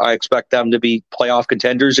few, I expect them to be playoff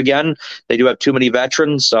contenders again. They do have too many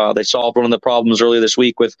veterans. They solved one of the problems earlier this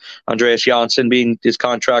week with Andreas Janssen being his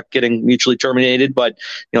contract getting mutually terminated. But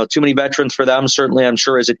too many veterans for them certainly, I'm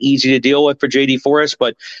sure, isn't easy to deal with for JD Forrest.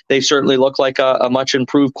 But they certainly look like a much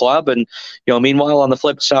improved club. And meanwhile, on the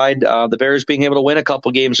flip side, the Bears being able to win a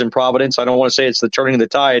couple games in Providence. I don't want to say it's the turning of the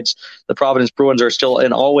tides. The Providence Bruins are still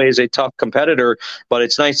and always a tough competitor, but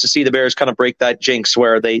it's nice to see the Bears kind of break that jinx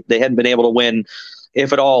where they hadn't been able to win,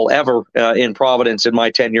 if at all, ever in Providence in my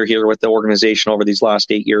tenure here with the organization over these last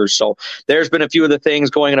 8 years. So there's been a few of the things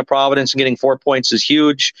going into Providence, and getting 4 points is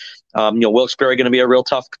huge. Wilkes-Barre going to be a real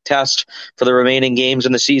tough test for the remaining games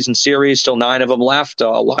in the season series. Still 9 of them left, a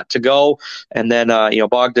lot to go. And then,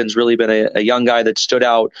 Bogdan's really been a young guy that stood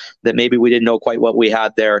out, that maybe we didn't know quite what we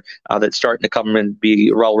had there, that's starting to come and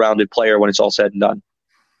be a well-rounded player when it's all said and done.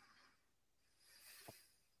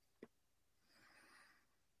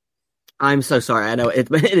 I'm so sorry. I know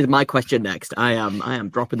it is my question next. I am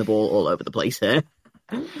dropping the ball all over the place here.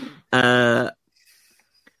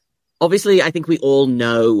 Obviously, I think we all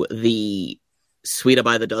know the Sweeter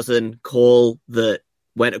by the Dozen call that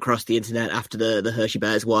went across the internet after the Hershey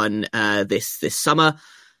Bears won this summer.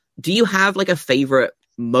 Do you have like a favorite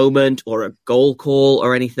moment or a goal call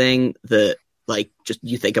or anything that just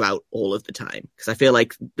you think about all of the time? Because I feel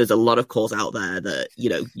like there's a lot of calls out there that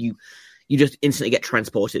you just instantly get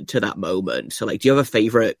transported to that moment. So, do you have a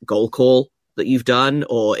favorite goal call that you've done,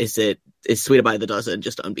 or is Sweeter by the Dozen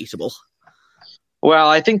just unbeatable? Well,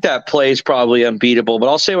 I think that play is probably unbeatable, but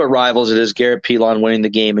I'll say what rivals it is. Garrett Pilon winning the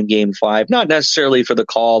game in Game 5. Not necessarily for the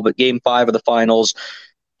call, but Game 5 of the finals.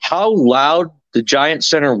 How loud the Giant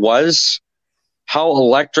Center was, how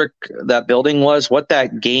electric that building was, what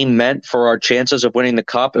that game meant for our chances of winning the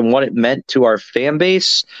Cup, and what it meant to our fan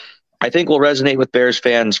base, I think will resonate with Bears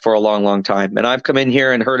fans for a long, long time. And I've come in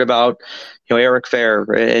here and heard about, Eric Fair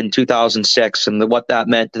in 2006 and what that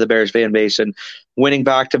meant to the Bears fan base, and winning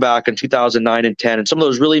back-to-back in 2009 and 10, and some of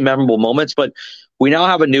those really memorable moments. But we now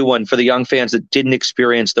have a new one for the young fans that didn't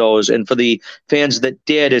experience those, and for the fans that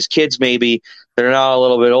did as kids maybe, that are now a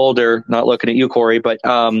little bit older, not looking at you, Corey, but,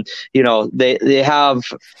 they have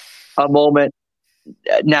a moment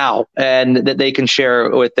now and that they can share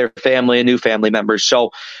with their family and new family members.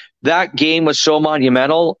 So that game was so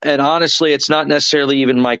monumental, and honestly, it's not necessarily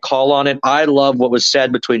even my call on it. I love what was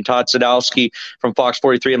said between Todd Sadowski from Fox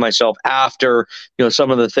 43 and myself after,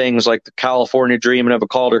 some of the things like the California dreaming of a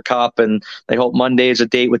Calder Cup, and they hope Monday is a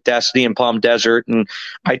date with destiny in Palm Desert. And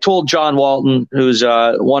I told John Walton, who's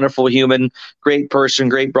a wonderful human, great person,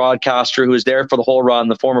 great broadcaster, who was there for the whole run,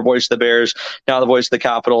 the former voice of the Bears, now the voice of the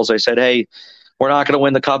Capitals. I said, hey, we're not going to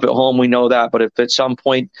win the cup at home. We know that. But if at some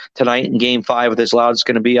point tonight in Game 5, as loud as it's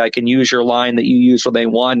going to be, I can use your line that you used when they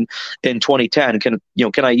won in 2010.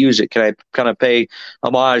 Can I use it? Can I kind of pay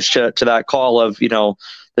homage to that call of,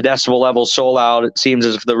 the decibel level so loud it seems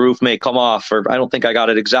as if the roof may come off, or I don't think I got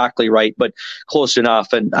it exactly right, but close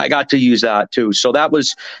enough. And I got to use that too. So that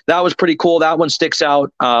was pretty cool. That one sticks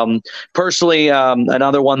out. Personally,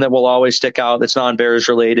 another one that will always stick out that's non-Bears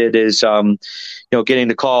related is, getting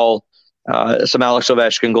to call some Alex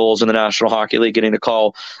Ovechkin goals in the National Hockey League, getting to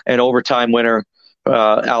call an overtime winner,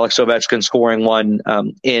 Alex Ovechkin scoring one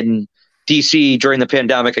in DC during the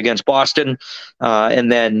pandemic against Boston,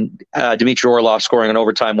 and then Dmitry Orlov scoring an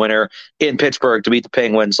overtime winner in Pittsburgh to beat the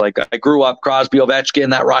Penguins. Like, I grew up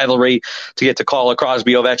Crosby-Ovechkin, that rivalry, to get to call a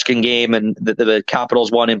Crosby-Ovechkin game, and the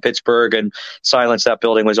Capitals won in Pittsburgh and silence that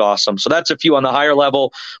building was awesome. So that's a few on the higher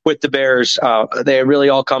level with the Bears. They really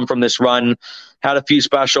all come from this run. Had a few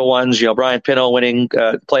special ones, Brian Pino winning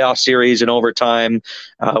playoff series in overtime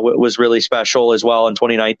was really special as well in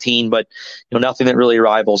 2019, but nothing that really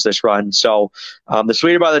rivals this run. So the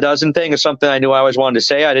sweeter by the dozen thing is something I knew I always wanted to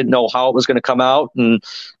say. I didn't know how it was going to come out, and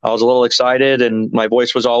I was a little excited, and my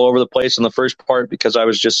voice was all over the place in the first part because I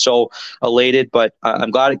was just so elated, but I'm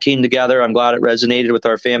glad it came together. I'm glad it resonated with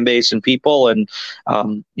our fan base and people, and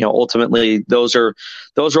ultimately those are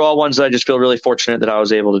all ones that I just feel really fortunate that I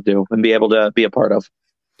was able to do and be able to be a part of.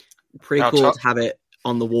 Pretty cool to have it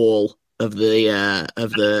on the wall of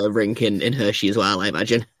the rink in Hershey as well, I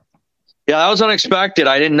imagine. Yeah, that was unexpected.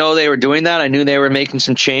 I didn't know they were doing that. I knew they were making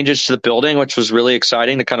some changes to the building, which was really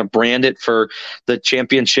exciting to kind of brand it for the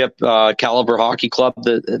championship caliber hockey club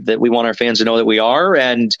that we want our fans to know that we are.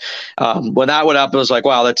 And when that went up, it was like,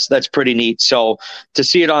 wow, that's pretty neat. So to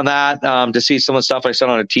see it on that, to see some of the stuff I said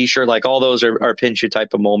on a T-shirt, like all those are pinch you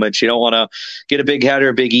type of moments. You don't want to get a big head or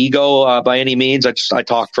a big ego by any means. I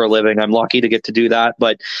talk for a living. I'm lucky to get to do that,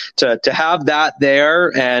 but to have that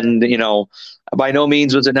there, and by no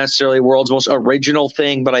means was it necessarily world's most original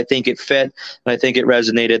thing, but I think it fit and I think it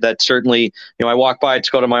resonated. That certainly, I walk by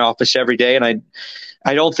to go to my office every day, and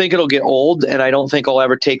I don't think it'll get old, and I don't think I'll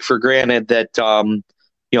ever take for granted that,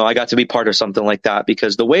 I got to be part of something like that,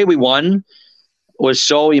 because the way we won was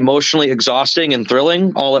so emotionally exhausting and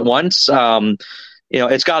thrilling all at once.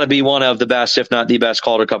 It's got to be one of the best, if not the best,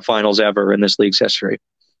 Calder Cup finals ever in this league's history.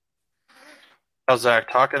 Now, Zach,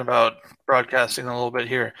 talking about broadcasting a little bit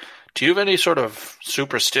here, do you have any sort of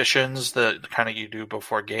superstitions that kind of you do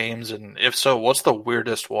before games? And if so, what's the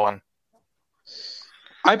weirdest one?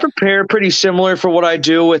 I prepare pretty similar for what I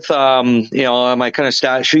do with, my kind of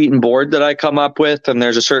stat sheet and board that I come up with. And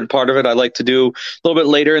there's a certain part of it I like to do a little bit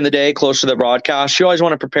later in the day, closer to the broadcast. You always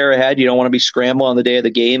want to prepare ahead. You don't want to be scrambled on the day of the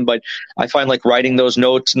game. But I find like writing those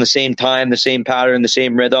notes in the same time, the same pattern, the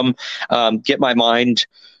same rhythm, get my mind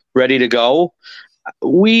ready to go.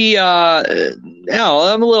 I'm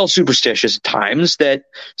a little superstitious at times, that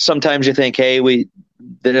sometimes you think, hey,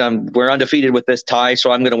 we're undefeated with this tie,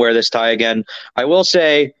 so I'm going to wear this tie again. I will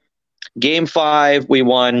say, Game 5, we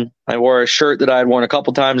won. I wore a shirt that I had worn a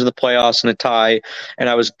couple times in the playoffs and a tie, and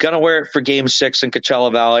I was going to wear it for Game 6 in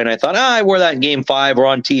Coachella Valley, and I thought, I wore that in Game 5. We're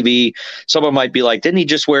on TV. Someone might be like, didn't he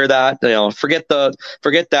just wear that? Forget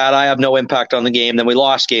that. I have no impact on the game. Then we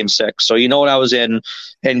lost Game 6. So what I was in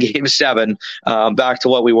Game 7, back to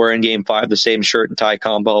what we were in Game 5, the same shirt and tie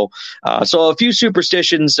combo. So a few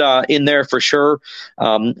superstitions in there for sure.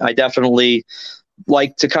 I definitely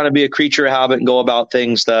like to kind of be a creature of habit and go about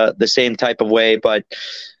things the same type of way, but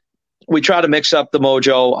we try to mix up the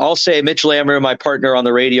mojo. I'll say Mitch Lammer, my partner on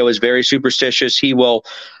the radio, is very superstitious. He will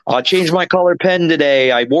change my color pen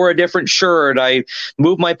today. I wore a different shirt. I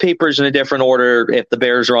moved my papers in a different order if the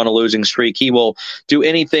Bears are on a losing streak. He will do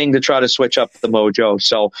anything to try to switch up the mojo.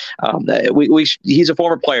 So he's a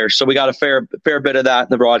former player, so we got a fair bit of that in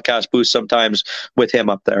the broadcast booth sometimes with him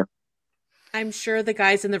up there. I'm sure the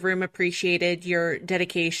guys in the room appreciated your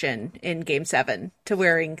dedication in Game 7 to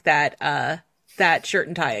wearing that shirt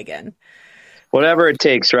and tie again. Whatever it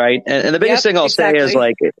takes, right? And the biggest thing I'll say is,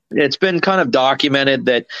 like, it's been kind of documented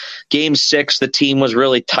that Game 6, the team was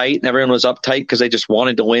really tight and everyone was uptight because they just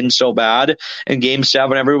wanted to win so bad. And Game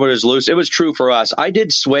 7, everyone was loose. It was true for us. I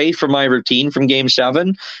did sway from my routine from Game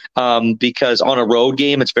 7 because on a road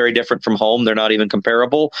game, it's very different from home. They're not even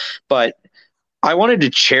comparable. But I wanted to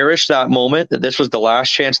cherish that moment, that this was the last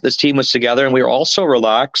chance this team was together, and we were all so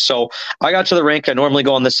relaxed. So I got to the rink. I normally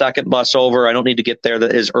go on the second bus over. I don't need to get there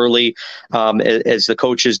as early as the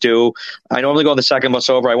coaches do. I normally go on the second bus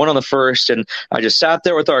over. I went on the first, and I just sat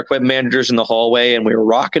there with our equipment managers in the hallway, and we were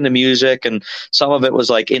rocking the music, and some of it was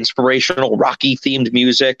like inspirational, Rocky-themed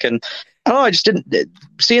music. And I don't know, I just didn't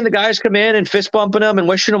seeing the guys come in and fist bumping them and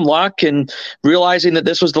wishing them luck and realizing that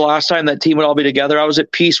this was the last time that team would all be together. I was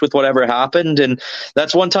at peace with whatever happened. And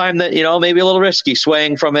that's one time that, maybe a little risky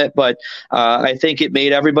swaying from it, but I think it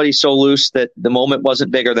made everybody so loose that the moment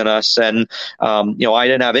wasn't bigger than us. And, I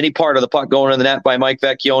didn't have any part of the puck going in the net by Mike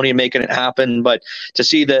Vecchione and making it happen, but to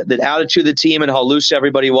see the attitude of the team and how loose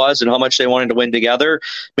everybody was and how much they wanted to win together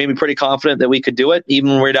made me pretty confident that we could do it,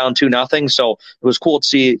 even when we're down 2-0. So it was cool to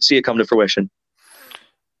see it come to fruition.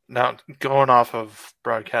 Now, going off of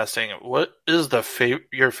broadcasting, what is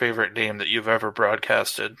your favorite name that you've ever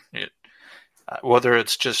broadcasted? Whether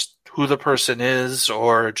it's just who the person is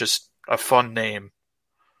or just a fun name.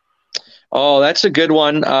 Oh, that's a good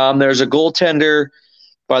one. There's a goaltender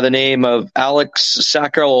by the name of Alex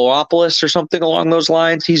Sakarolopoulos or something along those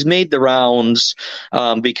lines. He's made the rounds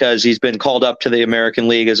because he's been called up to the American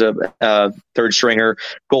League as a third stringer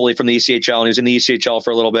goalie from the ECHL, and he was in the ECHL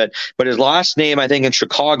for a little bit. But his last name, I think, in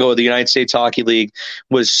Chicago, the United States Hockey League,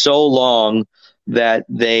 was so long that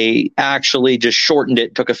they actually just shortened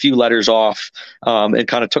it, took a few letters off, and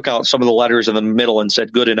kind of took out some of the letters in the middle and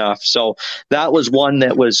said good enough. So that was one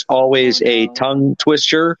that was always a tongue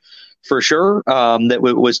twister for sure. That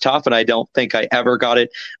was tough, and I don't think I ever got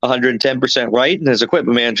it 110% right. And his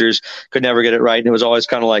equipment managers could never get it right, and it was always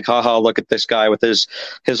kind of like, haha, look at this guy with his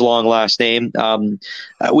long last name.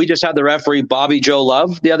 We just had the referee Bobby Joe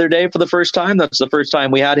Love the other day for the first time. That's the first time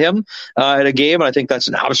we had him at a game, and I think that's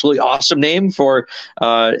an absolutely awesome name for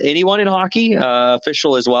anyone in hockey,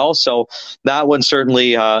 official as well. So that one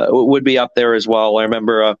certainly would be up there as well. I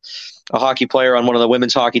remember a hockey player on one of the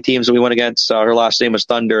women's hockey teams that we went against. Her last name was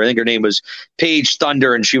Thunder. I think her name was Paige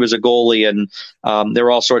Thunder, and she was a goalie. And there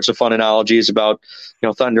were all sorts of fun analogies about,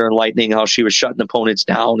 Thunder and Lightning, how she was shutting opponents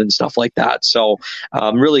down and stuff like that. So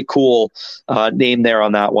really cool name there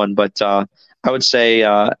on that one. But I would say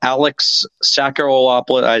Alex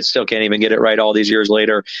Sakarolopoulos, I still can't even get it right all these years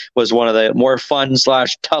later, was one of the more fun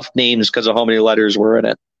 / tough names because of how many letters were in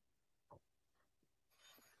it.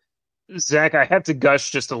 Zach, I have to gush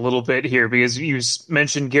just a little bit here because you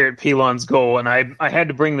mentioned Garrett Pilon's goal, and I had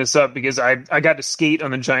to bring this up because I got to skate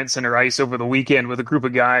on the Giant Center ice over the weekend with a group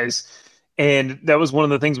of guys, and that was one of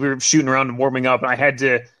the things we were shooting around and warming up, and I had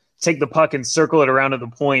to take the puck and circle it around to the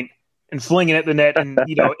point and fling it at the net, and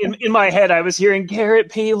in my head I was hearing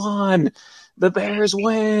Garrett Pilon, the Bears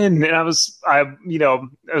win, and it was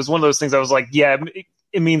one of those things I was like, yeah,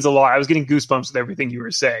 it means a lot. I was getting goosebumps with everything you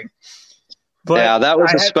were saying. But yeah, that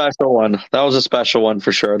was a special one. That was a special one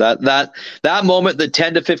for sure. That moment, the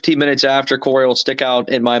 10 to 15 minutes after Corey, will stick out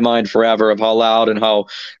in my mind forever of how loud and how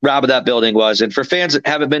rabid that building was. And for fans that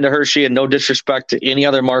haven't been to Hershey, and no disrespect to any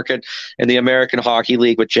other market in the American Hockey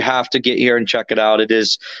League, but you have to get here and check it out. It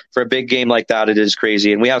is, for a big game like that, it is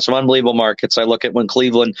crazy. And we have some unbelievable markets. I look at when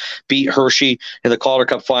Cleveland beat Hershey in the Calder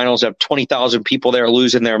Cup finals, have 20,000 people there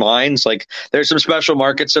losing their minds. Like, there's some special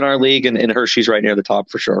markets in our league, and Hershey's right near the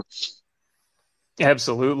top for sure.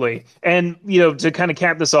 Absolutely. And, to kind of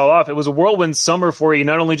cap this all off, it was a whirlwind summer for you,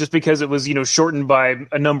 not only just because it was, shortened by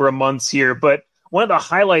a number of months here, but one of the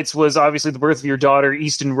highlights was obviously the birth of your daughter,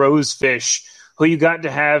 Easton Rose Fisch, who you got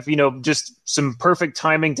to have, just some perfect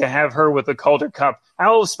timing to have her with the Calder Cup.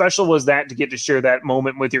 How special was that to get to share that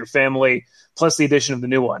moment with your family, plus the addition of the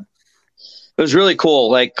new one? It was really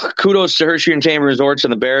cool. Like, kudos to Hershey Entertainment Resorts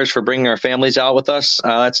and the Bears for bringing our families out with us.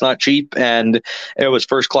 That's not cheap, and it was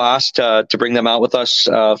first class to bring them out with us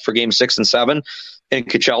for Game 6 and 7 in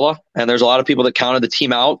Coachella. And there's a lot of people that counted the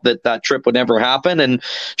team out that trip would never happen. And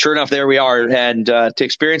sure enough, there we are. And to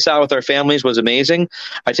experience that with our families was amazing.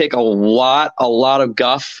 I take a lot of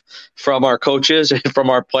guff from our coaches and from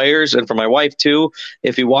our players and from my wife too.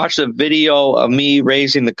 If you watch the video of me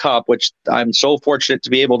raising the cup, which I'm so fortunate to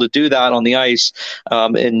be able to do that on the ice,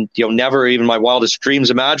 and never even my wildest dreams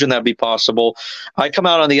imagined that'd be possible. I come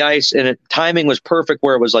out on the ice and timing was perfect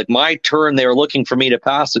where it was like my turn. They were looking for me to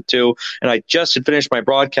pass it to, and I just had finished my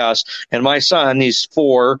broadcast, and my son, he's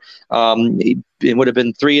 4, it would have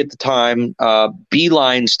been 3 at the time,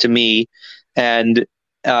 beelines to me, and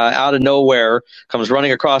out of nowhere comes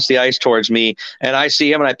running across the ice towards me, and I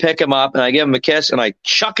see him and I pick him up and I give him a kiss and I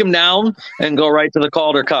chuck him down and go right to the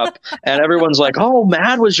Calder Cup. And everyone's like, oh,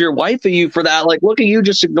 mad was your wife at you for that? Like, look at you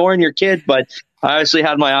just ignoring your kid. But I obviously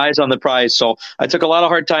had my eyes on the prize, so I took a lot of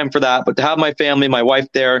hard time for that. But to have my family, my wife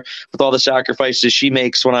there with all the sacrifices she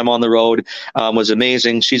makes when I'm on the road was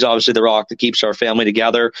amazing. She's obviously the rock that keeps our family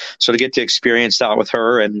together. So to get to experience that with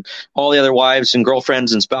her and all the other wives and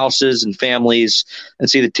girlfriends and spouses and families and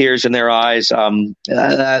see the tears in their eyes,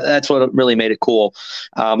 that's what really made it cool.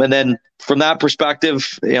 And then from that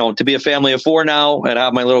perspective, to be a family of 4 now and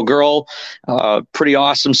have my little girl, pretty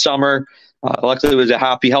awesome summer. Luckily, it was a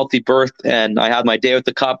happy, healthy birth, and I had my day with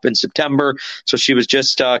the Cup in September. So she was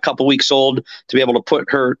just a couple weeks old to be able to put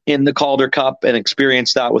her in the Calder Cup and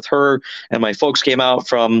experience that with her. And my folks came out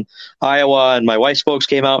from Iowa, and my wife's folks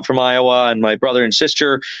came out from Iowa, and my brother and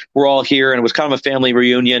sister were all here. And it was kind of a family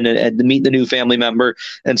reunion and to meet the new family member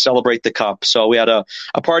and celebrate the Cup. So we had a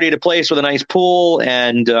party at a place with a nice pool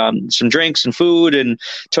and some drinks and food, and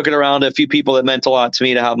took it around to a few people that meant a lot to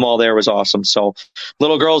me. To have them all there was awesome. So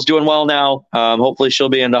little girl's doing well now. Hopefully she'll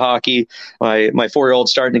be into hockey. My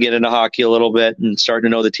 4-year-old's starting to get into hockey a little bit and starting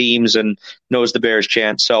to know the teams and knows the Bears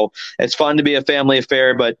chant. So it's fun to be a family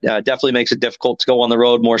affair, but definitely makes it difficult to go on the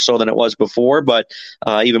road more so than it was before, but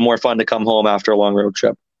even more fun to come home after a long road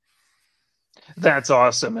trip. That's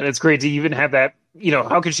awesome. And it's great to even have that,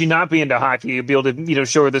 how could she not be into hockey? You'll be able to,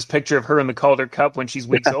 show her this picture of her in the Calder Cup when she's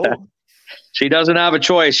weeks old. She doesn't have a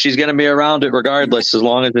choice. She's going to be around it regardless, as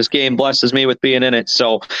long as this game blesses me with being in it.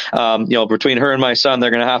 So, between her and my son,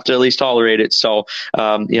 they're going to have to at least tolerate it. So,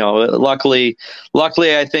 luckily,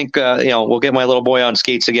 I think, we'll get my little boy on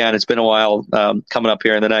skates again. It's been a while coming up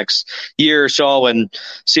here in the next year or so, and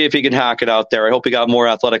see if he can hack it out there. I hope he got more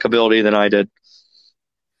athletic ability than I did.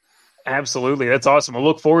 Absolutely. That's awesome. I'll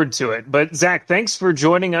look forward to it. But Zach, thanks for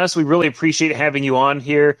joining us. We really appreciate having you on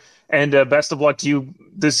here, and best of luck to you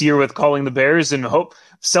this year with calling the Bears, and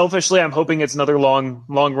selfishly, I'm hoping it's another long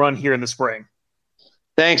run here in the spring.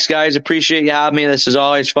 Thanks, guys. Appreciate you having me. This is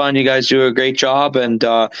always fun. You guys do a great job, and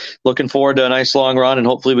looking forward to a nice long run, and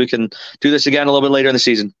hopefully we can do this again a little bit later in the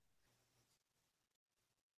season.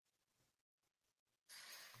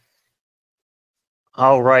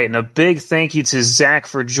 All right, and a big thank you to Zack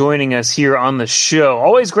for joining us here on the show.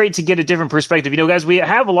 Always great to get a different perspective. Guys, we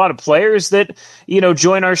have a lot of players that,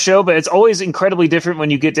 join our show, but it's always incredibly different when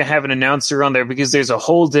you get to have an announcer on there because there's a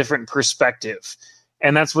whole different perspective.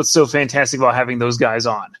 And that's what's so fantastic about having those guys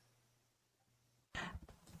on.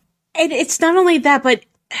 And it's not only that, but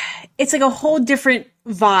it's like a whole different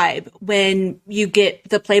vibe when you get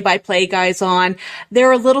the play-by-play guys on.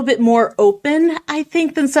 They're a little bit more open, I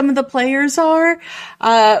think, than some of the players are.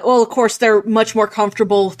 Well, of course, they're much more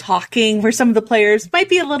comfortable talking, where some of the players might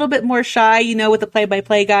be a little bit more shy. With the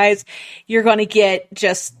play-by-play guys, you're going to get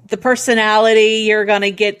just the personality, you're going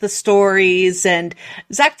to get the stories, and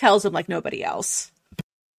Zack tells them like nobody else.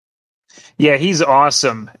 Yeah, he's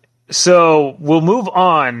awesome. So we'll move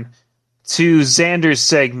on to Xander's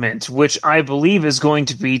segment, which I believe is going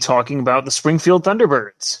to be talking about the Springfield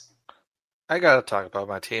Thunderbirds. I gotta talk about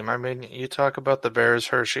my team. I mean, you talk about the Bears,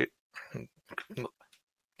 Hershey.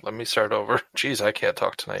 Let me start over. Jeez, I can't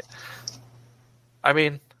talk tonight. I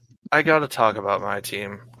mean, I gotta talk about my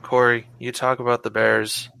team. Corey, you talk about the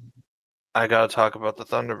Bears. I gotta talk about the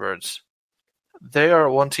Thunderbirds. They are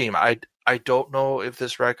one team. I don't know if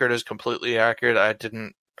this record is completely accurate. I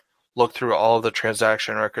didn't look through all of the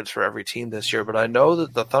transaction records for every team this year, but I know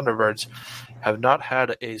that the Thunderbirds have not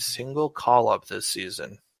had a single call-up this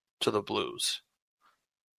season to the Blues.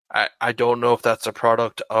 I don't know if that's a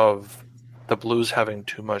product of the Blues having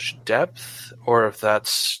too much depth, or if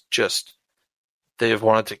that's just they've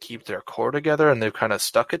wanted to keep their core together and they've kind of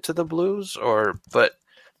stuck it to the Blues, but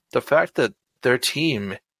the fact that their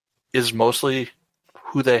team is mostly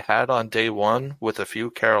who they had on day one with a few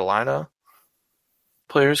Carolina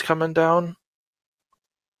players coming down,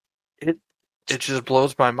 it just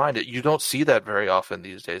blows my mind. You don't see that very often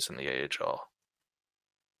these days in the AHL.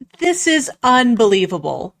 This is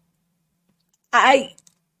unbelievable. I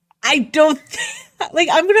don't like.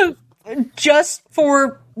 I'm gonna, just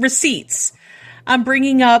for receipts, I'm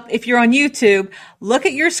bringing up, if you're on YouTube, look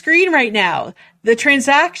at your screen right now. The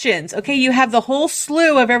transactions. Okay, you have the whole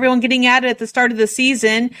slew of everyone getting added at the start of the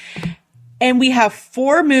season. And we have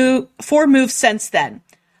four moves since then.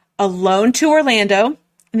 A loan to Orlando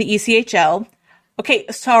in the ECHL. Okay,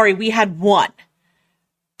 sorry, we had one.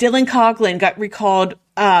 Dylan Coughlin got recalled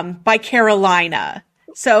by Carolina.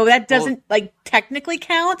 So that doesn't technically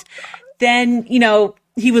count. Then,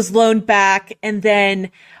 he was loaned back, and then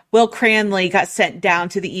Will Cranley got sent down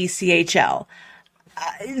to the ECHL.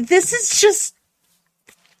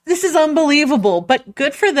 This is unbelievable, but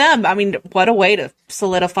good for them. I mean, what a way to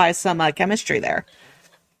solidify some chemistry there.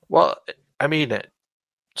 Well, I mean,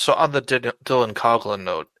 so on the Dylan Coughlin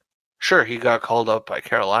note, Sure, he got called up by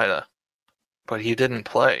Carolina, but he didn't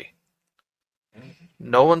play.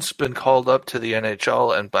 No one's been called up to the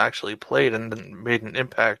NHL and actually played and made an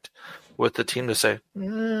impact with the team to say,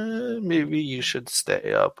 maybe you should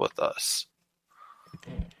stay up with us.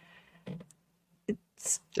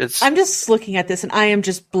 I'm just looking at this and I am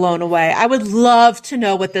just blown away. I would love to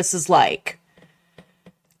know what this is like.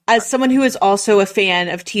 As someone who is also a fan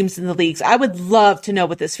of teams in the leagues, I would love to know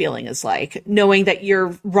what this feeling is like, knowing that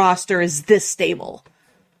your roster is this stable.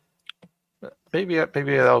 Maybe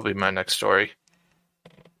that'll be my next story.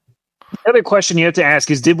 The other question you have to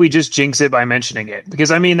ask is, did we just jinx it by mentioning it?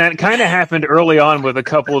 Because, I mean, that kind of happened early on with a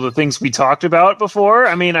couple of the things we talked about before.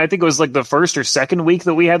 I mean, I think it was like the first or second week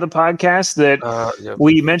that we had the podcast that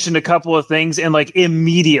we mentioned a couple of things, and like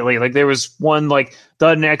immediately, like there was one like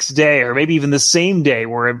the next day or maybe even the same day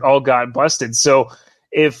where it all got busted. So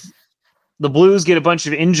if the Blues get a bunch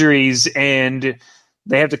of injuries and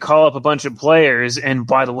they have to call up a bunch of players, and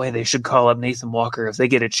by the way, they should call up Nathan Walker if they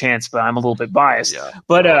get a chance, but I'm a little bit biased. Yeah,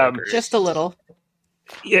 but just a little.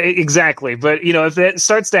 Yeah, exactly. But, you know, if that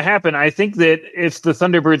starts to happen, I think that if the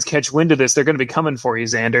Thunderbirds catch wind of this, they're going to be coming for you,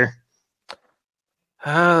 Xander.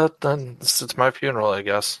 Then it's my funeral, I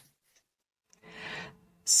guess.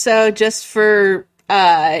 So just for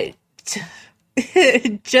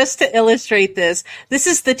just to illustrate this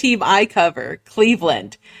is the team I cover,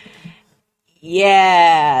 Cleveland.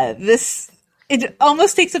 Yeah, it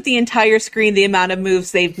almost takes up the entire screen, the amount of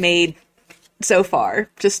moves they've made so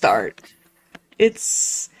far to start.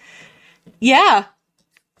 Yeah.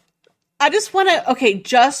 I just want to,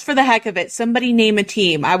 just for the heck of it, somebody name a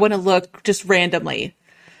team. I want to look just randomly.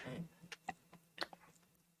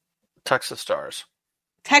 Texas Stars.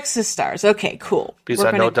 Texas Stars. Okay, cool. Because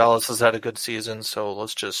I know Dallas has had a good season, so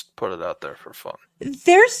let's just put it out there for fun.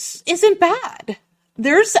 Theirs isn't bad.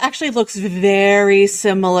 Theirs actually looks very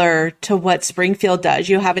similar to what Springfield does.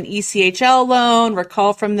 You have an ECHL loan,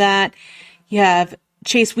 recall from that. You have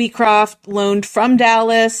Chase Wheatcroft loaned from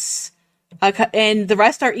Dallas, and the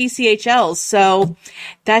rest are ECHLs. So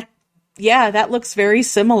that looks very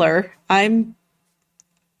similar.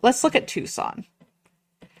 Let's look at Tucson.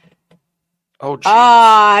 Oh,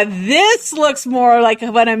 geez. This looks more like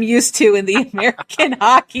what I'm used to in the American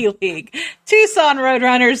Hockey League. Tucson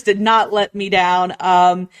Roadrunners did not let me down.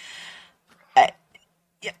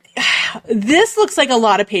 This looks like a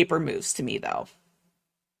lot of paper moves to me, though.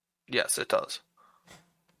 Yes, it does.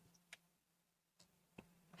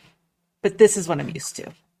 But this is what I'm used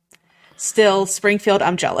to. Still, Springfield,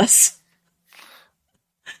 I'm jealous.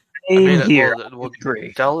 Here,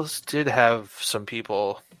 Dallas did have some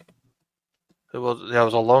people. It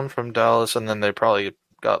was a loan from Dallas, and then they probably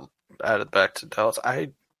got added back to Dallas.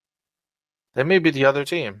 They may be the other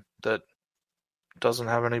team that doesn't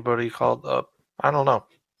have anybody called up. I don't know.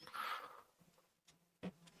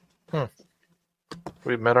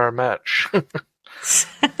 We met our match.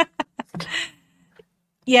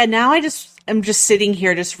 Yeah, now I'm just sitting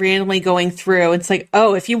here just randomly going through. It's like,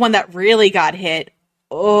 if you one that really got hit,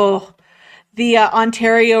 the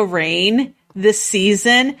Ontario Reign this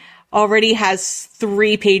season already has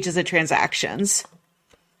 3 pages of transactions.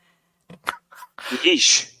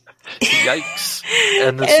 Yeesh. Yikes.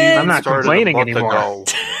 And the season I'm not complaining anymore. Ago.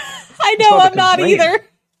 I know, I'm not either.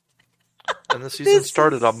 And the season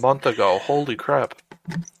started a month ago. Holy crap.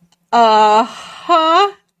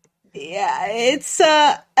 Yeah, it's,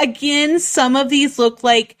 again, some of these look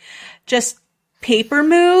like just paper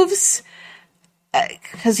moves.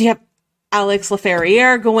 Because you have Alex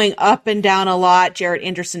Laferriere going up and down a lot. Jared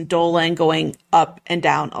Anderson-Dolan going up and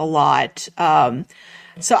down a lot.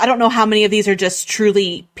 So I don't know how many of these are just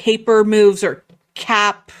truly paper moves or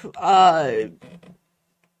cap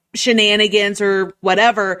shenanigans or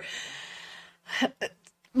whatever.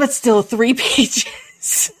 But still, 3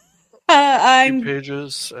 pages. 3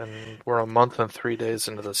 pages, and we're a month and 3 days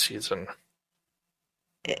into the season.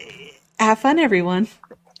 Have fun, everyone.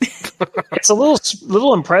 It's a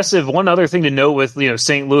little impressive. One other thing to note with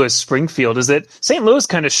St. Louis Springfield is that St. Louis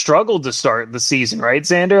kind of struggled to start the season, right,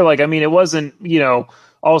 Xander? Like, I mean, it wasn't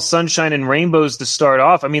all sunshine and rainbows to start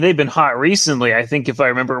off. I mean, they've been hot recently. I think if I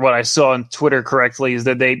remember what I saw on Twitter correctly, is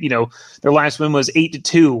that they their last win was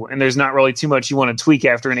 8-2, and there's not really too much you want to tweak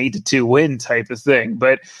after an 8-2 win type of thing.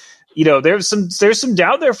 But there's some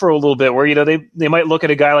doubt there for a little bit where they might look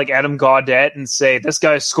at a guy like Adam Gaudette and say, this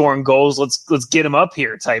guy's scoring goals, let's get him up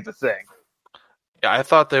here type of thing. Yeah, I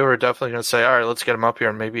thought they were definitely going to say, all right, let's get him up here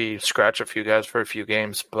and maybe scratch a few guys for a few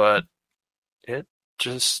games, but it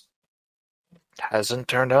just hasn't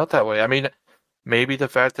turned out that way. I mean, maybe the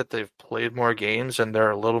fact that they've played more games and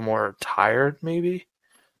they're a little more tired maybe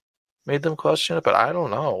made them question it, but I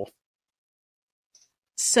don't know.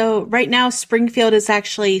 So right now, Springfield is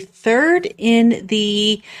actually third in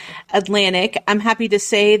the Atlantic. I'm happy to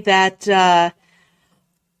say that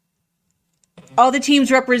all the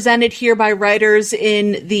teams represented here by writers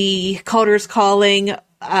in the Calder's Calling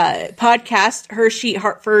podcast, Hershey,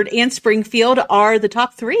 Hartford, and Springfield are the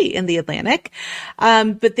top three in the Atlantic.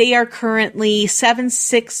 But they are currently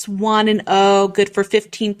 7-6-1-0, good for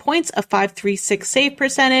 15 points, a 5.36 save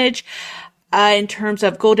percentage. In terms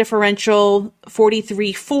of goal differential,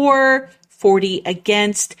 43-4, 40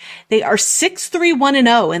 against. They are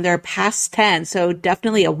 6-3-1-0 in their past 10, so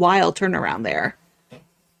definitely a wild turnaround there.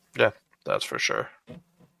 Yeah, that's for sure.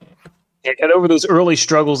 It got over those early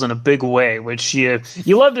struggles in a big way, which you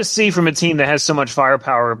love to see from a team that has so much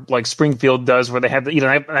firepower like Springfield does, where they have,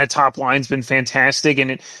 that top line's been fantastic,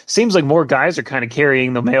 and it seems like more guys are kind of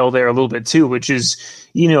carrying the mail there a little bit too, which is,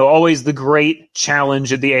 always the great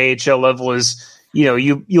challenge at the AHL level is,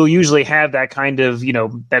 you'll usually have that kind of,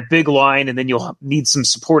 that big line, and then you'll need some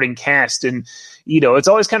supporting cast. And, it's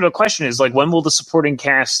always kind of a question is like, when will the supporting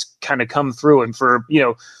cast kind of come through? And for,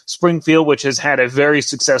 Springfield, which has had a very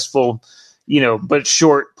successful, but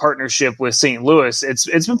short partnership with St. Louis,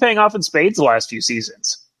 it's been paying off in spades the last few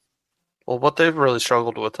seasons. Well, what they've really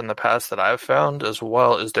struggled with in the past that I've found as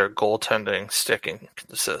well is their goaltending sticking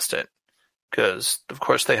consistent. Because, of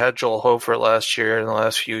course, they had Joel Hofer last year in the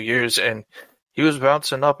last few years, and he was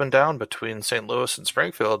bouncing up and down between St. Louis and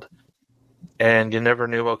Springfield. And you never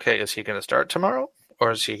knew, okay, is he going to start tomorrow?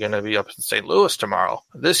 Or is he going to be up in St. Louis tomorrow?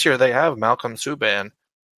 This year they have Malcolm Subban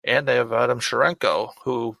and they have Adam Sharenko,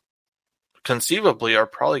 who conceivably are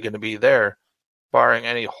probably going to be there, barring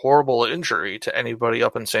any horrible injury to anybody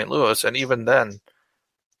up in St. Louis. And even then,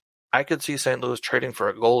 I could see St. Louis trading for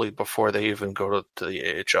a goalie before they even go to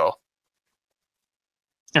the AHL.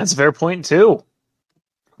 That's a fair point, too.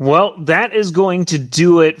 Well, that is going to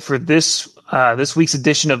do it for this week's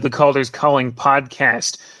edition of the Calder's Calling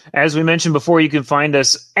podcast. As we mentioned before, you can find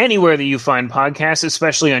us anywhere that you find podcasts,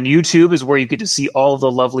 especially on YouTube, is where you get to see all the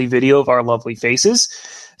lovely video of our lovely faces.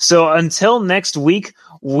 So until next week,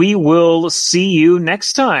 we will see you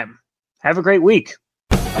next time. Have a great week.